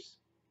 meters.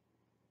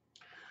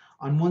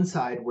 On one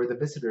side were the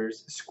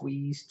visitors,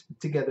 squeezed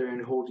together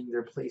and holding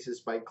their places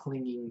by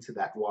clinging to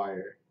that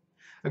wire.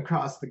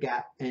 Across the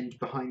gap and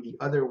behind the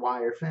other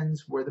wire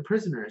fence were the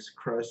prisoners,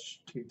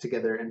 crushed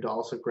together and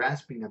also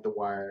grasping at the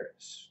wire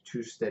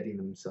to steady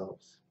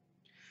themselves.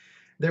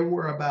 There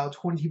were about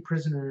 20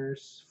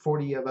 prisoners,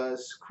 40 of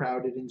us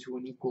crowded into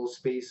an equal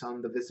space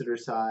on the visitor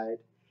side.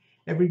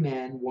 Every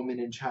man, woman,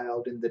 and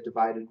child in the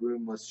divided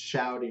room was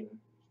shouting.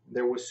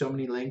 There were so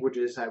many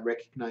languages I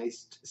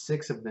recognized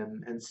 6 of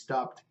them and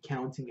stopped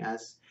counting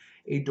as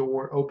a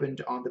door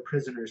opened on the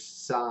prisoner's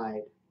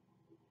side.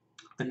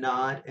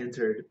 Anad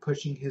entered,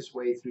 pushing his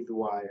way through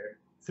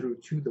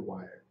to the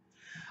wire.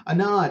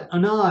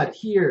 Anad,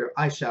 here,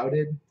 I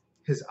shouted.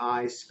 His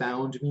eyes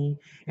found me,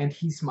 and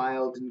he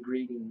smiled in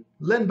greeting.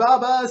 Len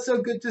Baba,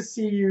 so good to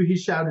see you, he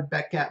shouted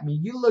back at me.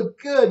 You look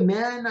good,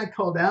 man, I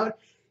called out.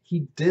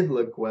 He did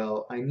look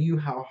well. I knew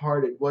how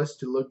hard it was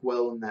to look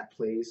well in that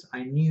place.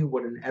 I knew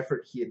what an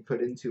effort he had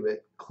put into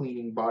it,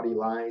 cleaning body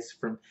lice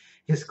from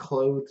his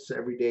clothes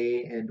every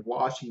day and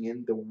washing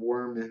in the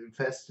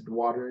worm-infested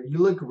water. You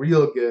look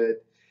real good.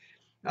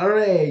 All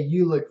right,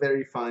 you look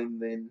very fine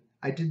then.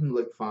 I didn't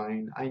look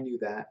fine. I knew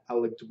that. I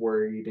looked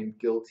worried and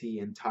guilty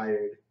and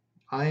tired.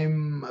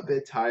 I'm a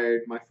bit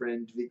tired, my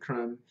friend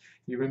Vikram.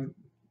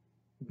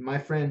 My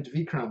friend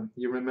Vikram,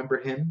 you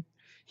remember him?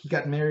 He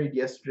got married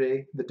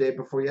yesterday, the day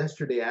before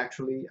yesterday,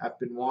 actually. I've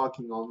been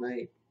walking all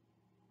night.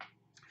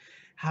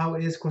 How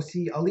is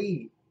Kosi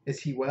Ali? Is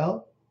he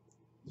well?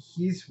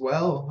 He's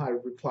well, I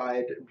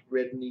replied,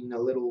 reddening a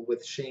little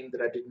with shame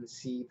that I didn't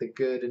see the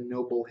good and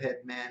noble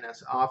head man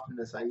as often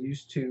as I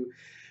used to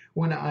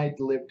when I'd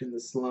lived in the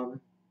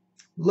slum.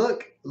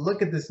 Look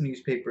at this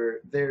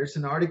newspaper. There's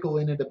an article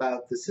in it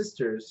about the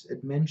sisters.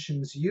 It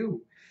mentions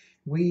you.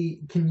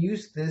 We can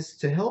use this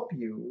to help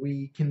you.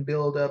 We can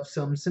build up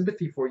some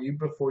sympathy for you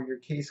before your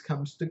case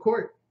comes to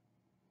court."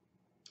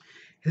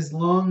 His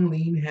long,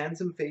 lean,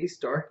 handsome face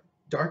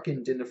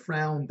darkened in a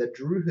frown that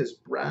drew his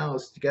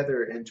brows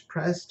together and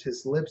pressed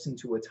his lips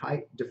into a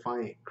tight,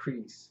 defiant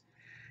crease.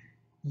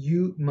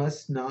 "You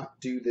must not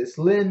do this,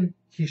 Lynn,"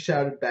 he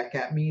shouted back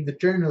at me. "The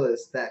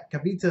journalist, that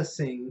Kavita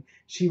Singh,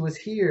 she was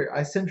here.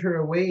 I sent her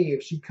away.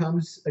 If she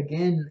comes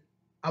again,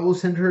 I will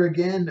send her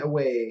again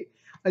away.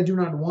 I do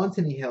not want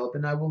any help,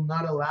 and I will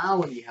not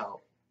allow any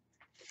help.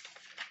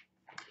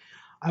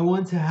 I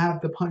want to have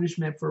the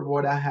punishment for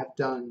what I have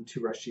done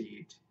to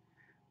Rashid."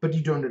 "But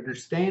you don't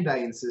understand," I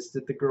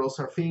insisted. "The girls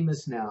are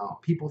famous now.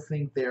 People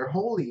think they're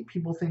holy.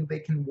 People think they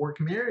can work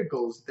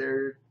miracles.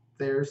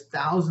 There's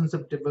thousands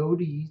of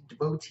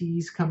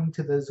devotees coming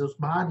to the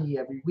Zosbadi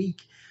every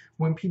week.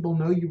 When people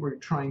know you were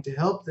trying to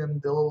help them,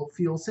 they'll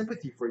feel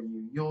sympathy for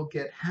you. You'll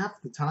get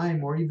half the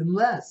time or even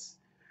less."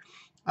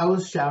 I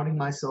was shouting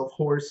myself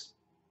hoarse,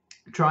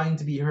 trying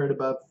to be heard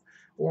above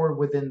or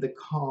within the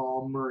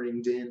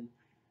calming din.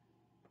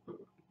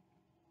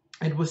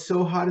 It was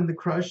so hot in the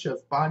crush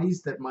of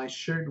bodies that my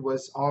shirt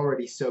was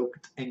already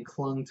soaked and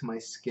clung to my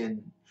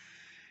skin.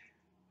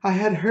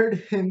 Had I heard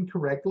him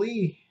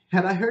correctly,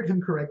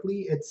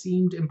 it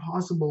seemed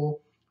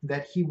impossible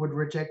that he would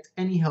reject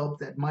any help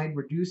that might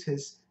reduce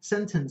his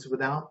sentence.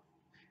 Without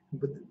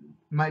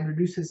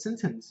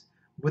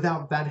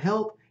that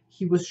help,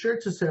 he was sure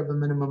to serve a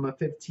minimum of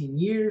 15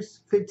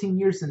 years. 15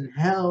 years in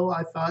hell,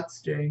 I thought,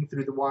 staring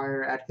through the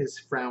wire at his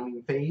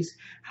frowning face.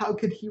 How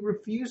could he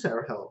refuse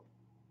our help?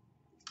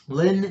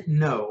 "Lynn,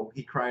 no,"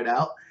 he cried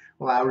out,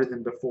 louder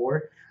than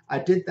before. "I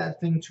did that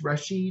thing to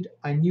Rashid.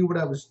 I knew what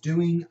I was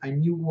doing. I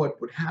knew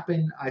what would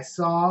happen. I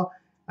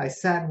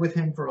sat with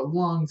him for a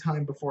long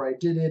time before I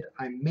did it.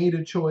 I made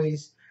a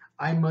choice.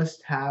 I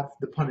must have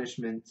the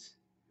punishment.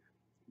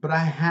 But I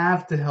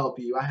have to help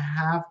you. I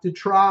have to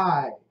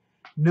try."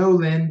 "No,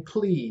 Lynn,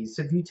 please.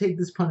 If you take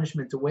this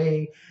punishment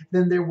away,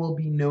 then there will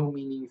be no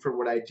meaning for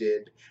what I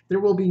did.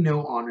 There will be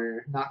no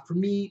honor. Not for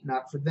me,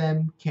 not for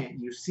them. Can't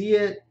you see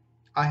it?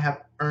 I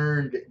have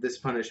earned this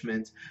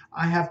punishment.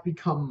 I have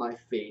become my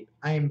fate.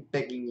 I am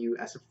begging you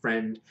as a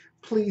friend.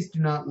 Please do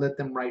not let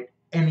them write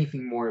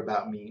anything more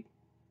about me.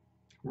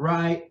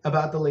 Write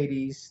about the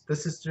ladies, the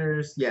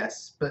sisters,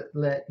 yes, but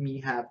let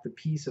me have the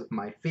peace of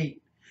my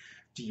fate.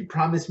 Do you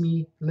promise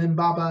me, Lim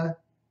Baba?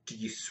 Do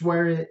you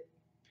swear it?"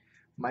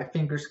 My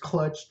fingers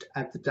clutched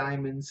at the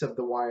diamonds of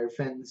the wire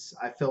fence.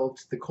 I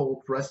felt the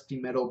cold, rusty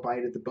metal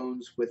bite at the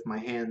bones with my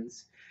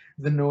hands.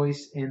 The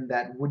noise in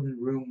that wooden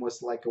room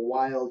was like a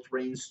wild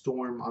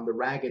rainstorm on the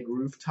ragged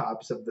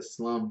rooftops of the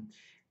slum,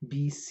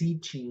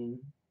 beseeching,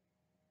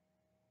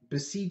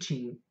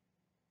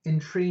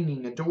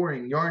 entraining,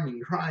 adoring, yarning,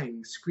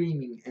 crying,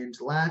 screaming, and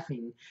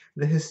laughing.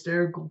 The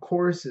hysterical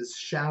choruses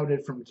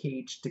shouted from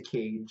cage to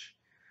cage.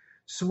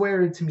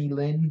 "Swear it to me,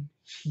 Lynn,"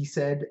 he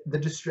said, the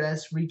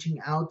distress reaching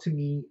out to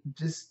me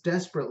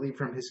desperately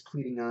from his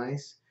pleading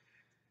eyes.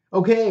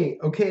 "Okay,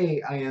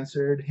 okay," I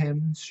answered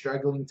him,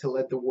 struggling to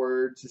let the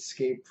words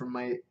escape from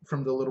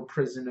the little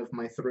prison of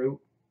my throat.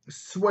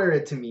 "Swear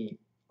it to me."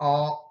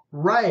 All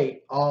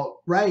right,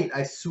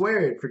 I swear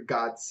it, for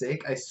God's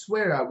sake. I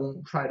swear I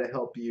won't try to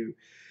help you."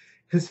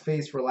 His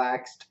face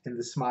relaxed and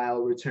the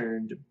smile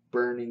returned,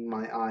 burning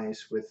my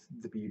eyes with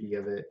the beauty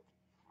of it.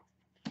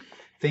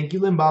 "Thank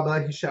you,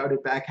 Limbaba," he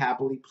shouted back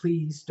happily.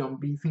 "Please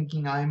don't be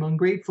thinking I am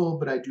ungrateful,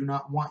 but I do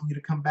not want you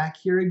to come back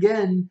here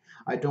again.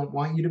 I don't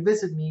want you to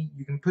visit me.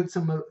 You can put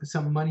some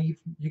money.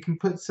 You can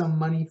put some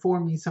money for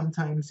me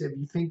sometimes if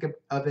you think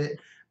of it,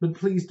 but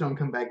please don't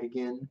come back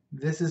again.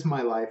 This is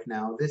my life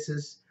now. This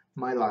is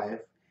my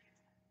life.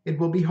 It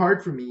will be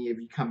hard for me if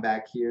you come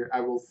back here.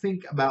 I will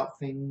think about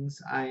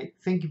things. I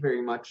thank you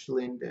very much,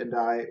 Lind, and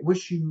I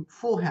wish you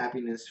full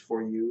happiness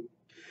for you."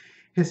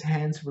 His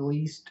hands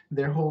released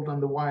their hold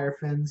on the wire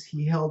fence.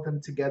 He held them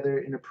together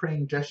in a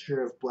praying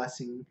gesture of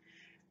blessing,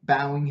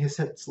 bowing his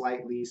head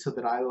slightly so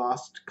that I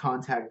lost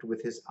contact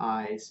with his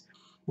eyes.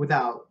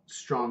 Without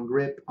strong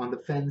grip on the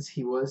fence,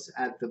 he was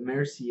at the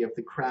mercy of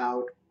the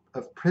crowd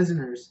of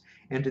prisoners,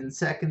 and in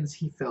seconds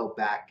he fell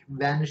back,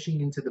 vanishing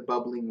into the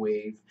bubbling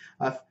wave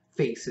of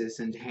faces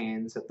and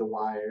hands at the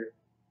wire.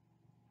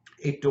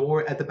 A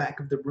door at the back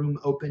of the room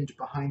opened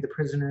behind the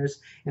prisoners,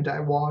 and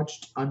I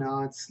watched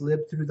Anand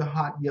slip through the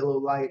hot yellow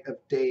light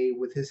of day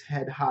with his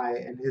head high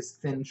and his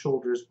thin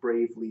shoulders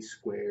bravely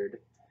squared.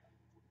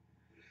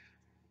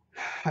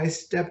 I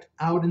stepped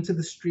out into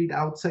the street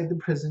outside the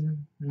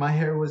prison. My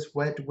hair was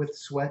wet with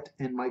sweat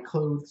and my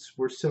clothes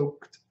were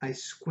soaked. I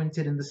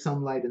squinted in the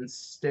sunlight and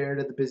stared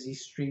at the busy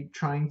street,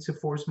 trying to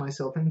force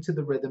myself into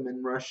the rhythm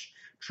and rush,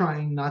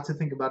 trying not to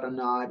think about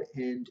Anand,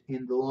 and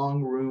in the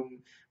long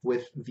room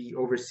with the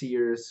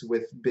overseers,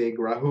 with big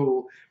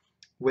Rahul,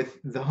 with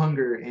the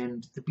hunger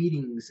and the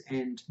beatings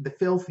and the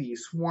filthy,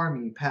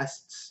 swarming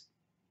pests.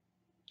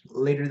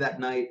 Later that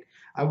night,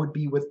 I would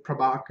be with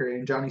Prabhakar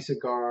and Johnny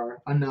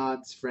Cigar,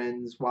 Anand's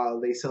friends, while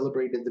they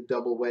celebrated the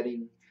double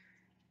wedding.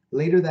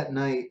 Later that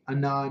night,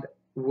 Anand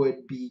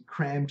would be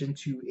crammed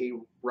into a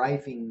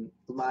writhing,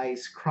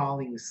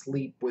 lice-crawling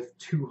sleep with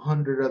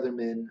 200 other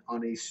men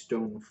on a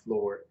stone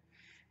floor.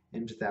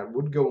 And that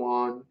would go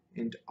on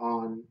and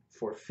on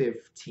for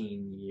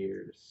 15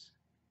 years.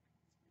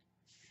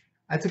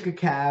 I took a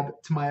cab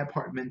to my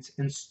apartment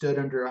and stood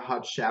under a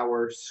hot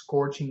shower,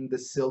 scorching the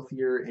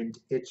silver and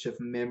itch of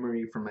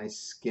memory from my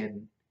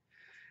skin.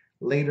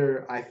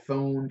 Later, I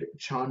phoned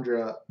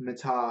Chandra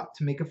Mehta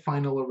to make a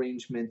final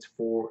arrangement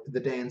for the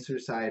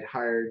dancers I had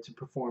hired to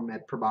perform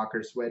at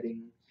Prabhakar's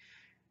wedding.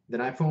 Then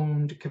I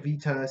phoned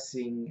Kavita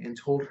Singh and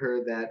told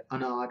her that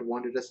Anand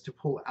wanted us to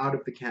pull out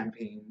of the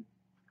campaign.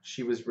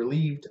 She was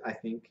relieved, I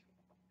think.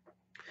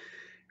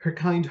 Her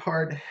kind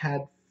heart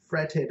had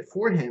fretted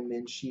for him,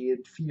 and she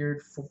had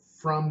feared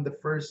from the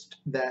first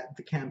that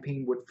the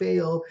campaign would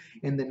fail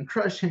and then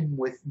crush him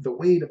with the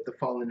weight of the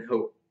fallen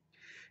hope.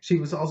 She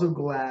was also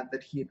glad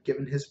that he had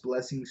given his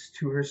blessings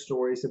to her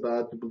stories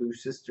about the Blue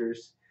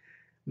Sisters.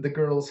 The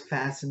girls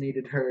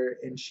fascinated her,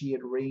 and she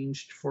had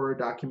arranged for a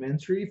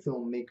documentary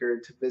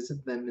filmmaker to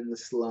visit them in the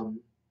slum.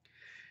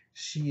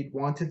 She'd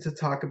wanted to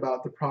talk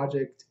about the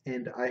project,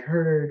 and I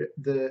heard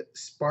the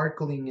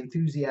sparkling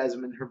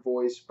enthusiasm in her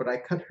voice, but I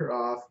cut her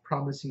off,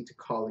 promising to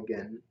call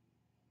again.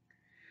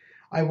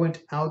 I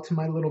went out to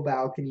my little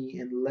balcony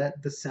and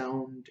let the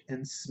sound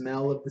and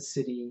smell of the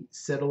city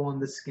settle on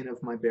the skin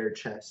of my bare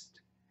chest.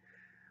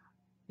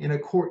 In a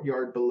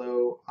courtyard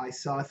below, I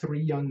saw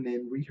three young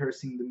men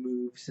rehearsing the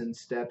moves and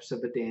steps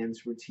of a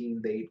dance routine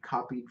they'd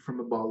copied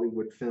from a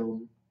Bollywood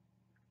film.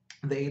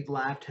 They'd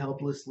laughed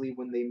helplessly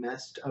when they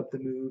messed up the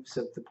moves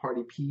of the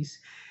party piece,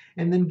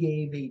 and then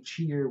gave a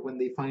cheer when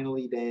they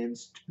finally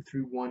danced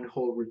through one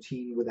whole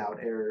routine without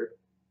error.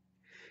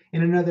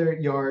 In another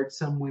yard,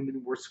 some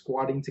women were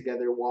squatting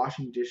together,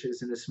 washing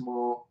dishes in the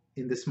small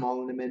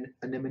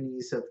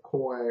anemones of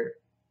coir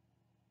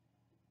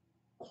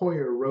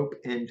rope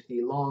and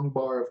a long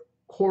bar of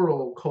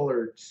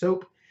coral-colored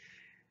soap.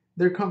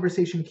 Their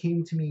conversation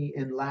came to me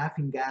in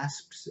laughing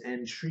gasps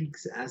and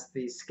shrieks as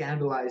they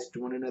scandalized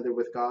one another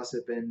with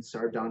gossip and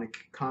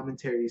sardonic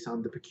commentaries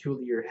on the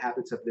peculiar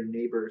habits of their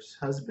neighbors'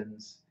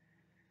 husbands.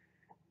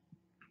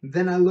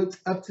 Then I looked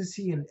up to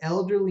see an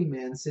elderly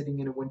man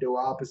sitting in a window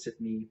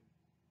opposite me.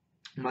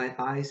 My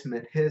eyes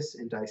met his,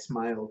 and I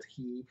smiled.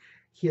 He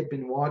had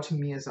been watching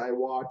me as I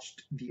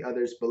watched the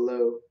others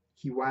below.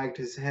 He wagged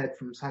his head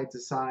from side to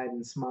side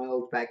and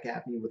smiled back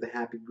at me with a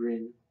happy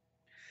grin.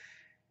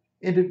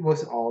 And it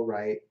was all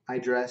right. I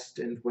dressed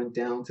and went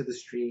down to the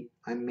street.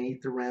 I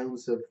made the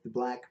rounds of the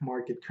black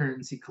market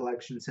currency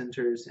collection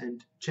centers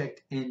and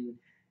checked in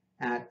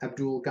at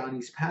Abdul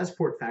Ghani's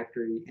passport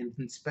factory and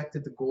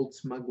inspected the gold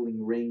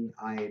smuggling ring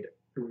I'd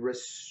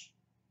restructured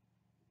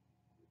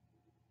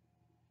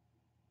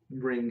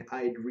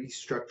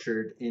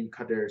in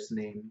Kader's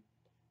name.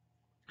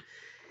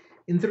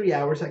 In 3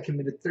 hours, I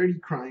committed 30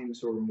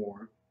 crimes or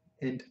more,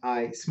 and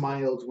I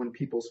smiled when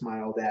people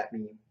smiled at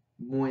me.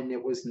 When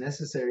it was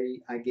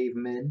necessary, I gave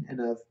men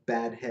enough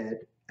bad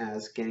head,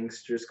 as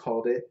gangsters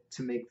called it,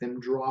 to make them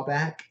draw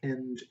back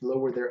and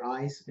lower their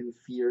eyes in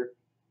fear.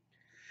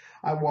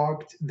 I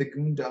walked the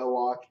Gunda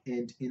walk,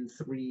 and in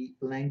 3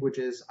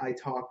 languages I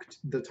talked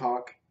the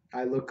talk.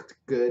 I looked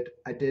good,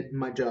 I did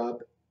my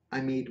job,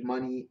 I made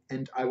money,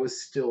 and I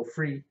was still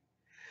free.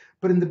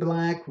 But in the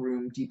black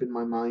room deep in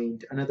my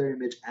mind, another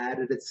image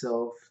added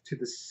itself to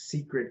the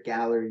secret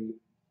gallery,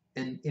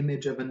 an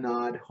image of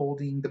Anand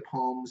holding the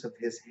palms of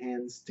his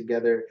hands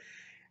together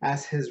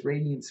as his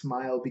radiant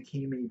smile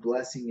became a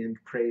blessing and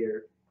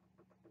prayer.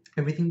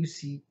 Everything you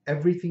see,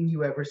 everything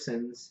you ever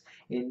sense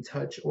in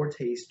touch or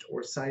taste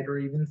or sight or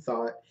even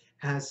thought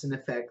has an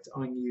effect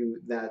on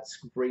you that's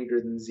greater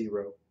than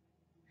zero.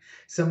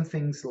 Some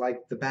things,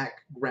 like the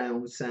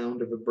background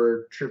sound of a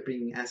bird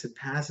chirping as it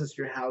passes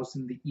your house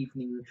in the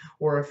evening,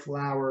 or a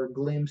flower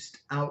glimpsed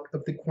out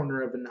of the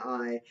corner of an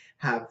eye,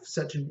 have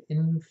such an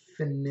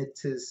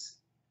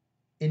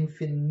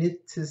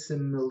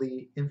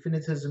infinitesimally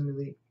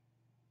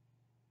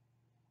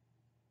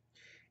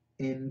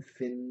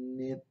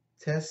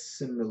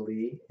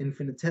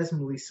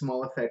infinitesimally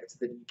small effects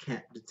that you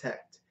can't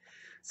detect.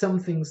 Some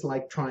things,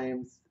 like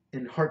triumph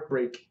and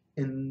heartbreak,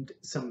 and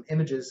some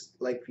images,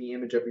 like the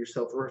image of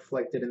yourself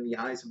reflected in the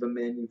eyes of a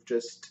man you've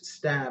just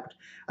stabbed,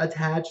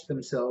 attach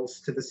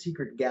themselves to the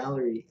secret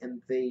gallery,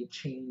 and they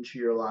change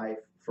your life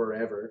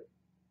forever.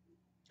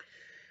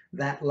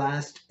 That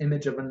last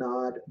image of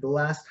Anand, the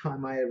last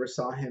time I ever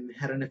saw him,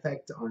 had an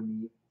effect on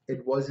me.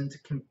 It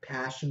wasn't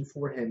compassion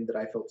for him that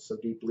I felt so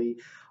deeply,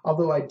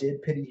 although I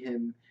did pity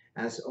him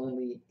as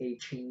only a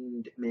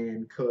chained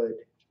man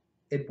could.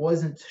 It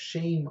wasn't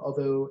shame,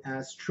 although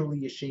as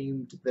truly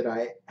ashamed that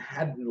I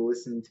hadn't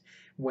listened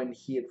when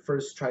he had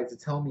first tried to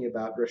tell me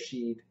about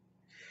Rashid.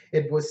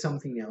 It was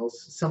something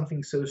else,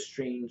 something so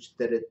strange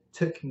that it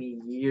took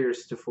me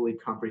years to fully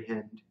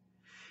comprehend.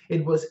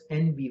 It was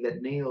envy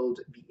that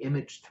nailed the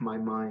image to my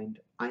mind.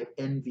 I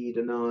envied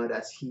Anand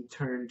as he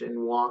turned and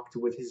walked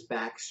with his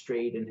back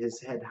straight and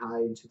his head high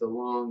into the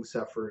long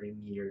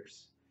suffering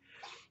years.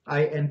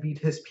 I envied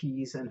his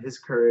peace and his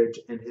courage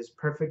and his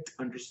perfect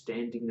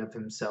understanding of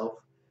himself.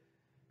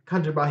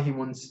 Kantarbahi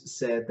once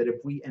said that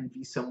if we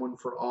envy someone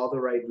for all the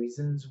right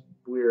reasons,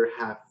 we're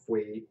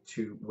halfway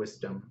to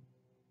wisdom.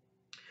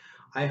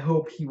 I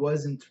hope he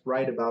wasn't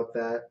right about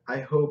that. I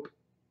hope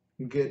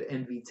good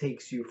envy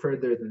takes you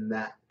further than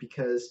that,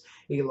 because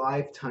a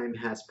lifetime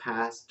has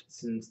passed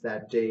since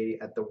that day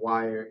at the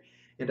wire,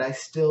 and I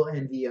still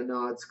envy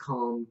Anad's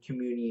calm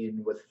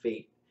communion with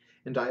fate,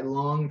 and I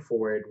long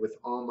for it with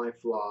all my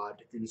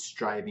flawed and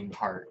striving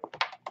heart.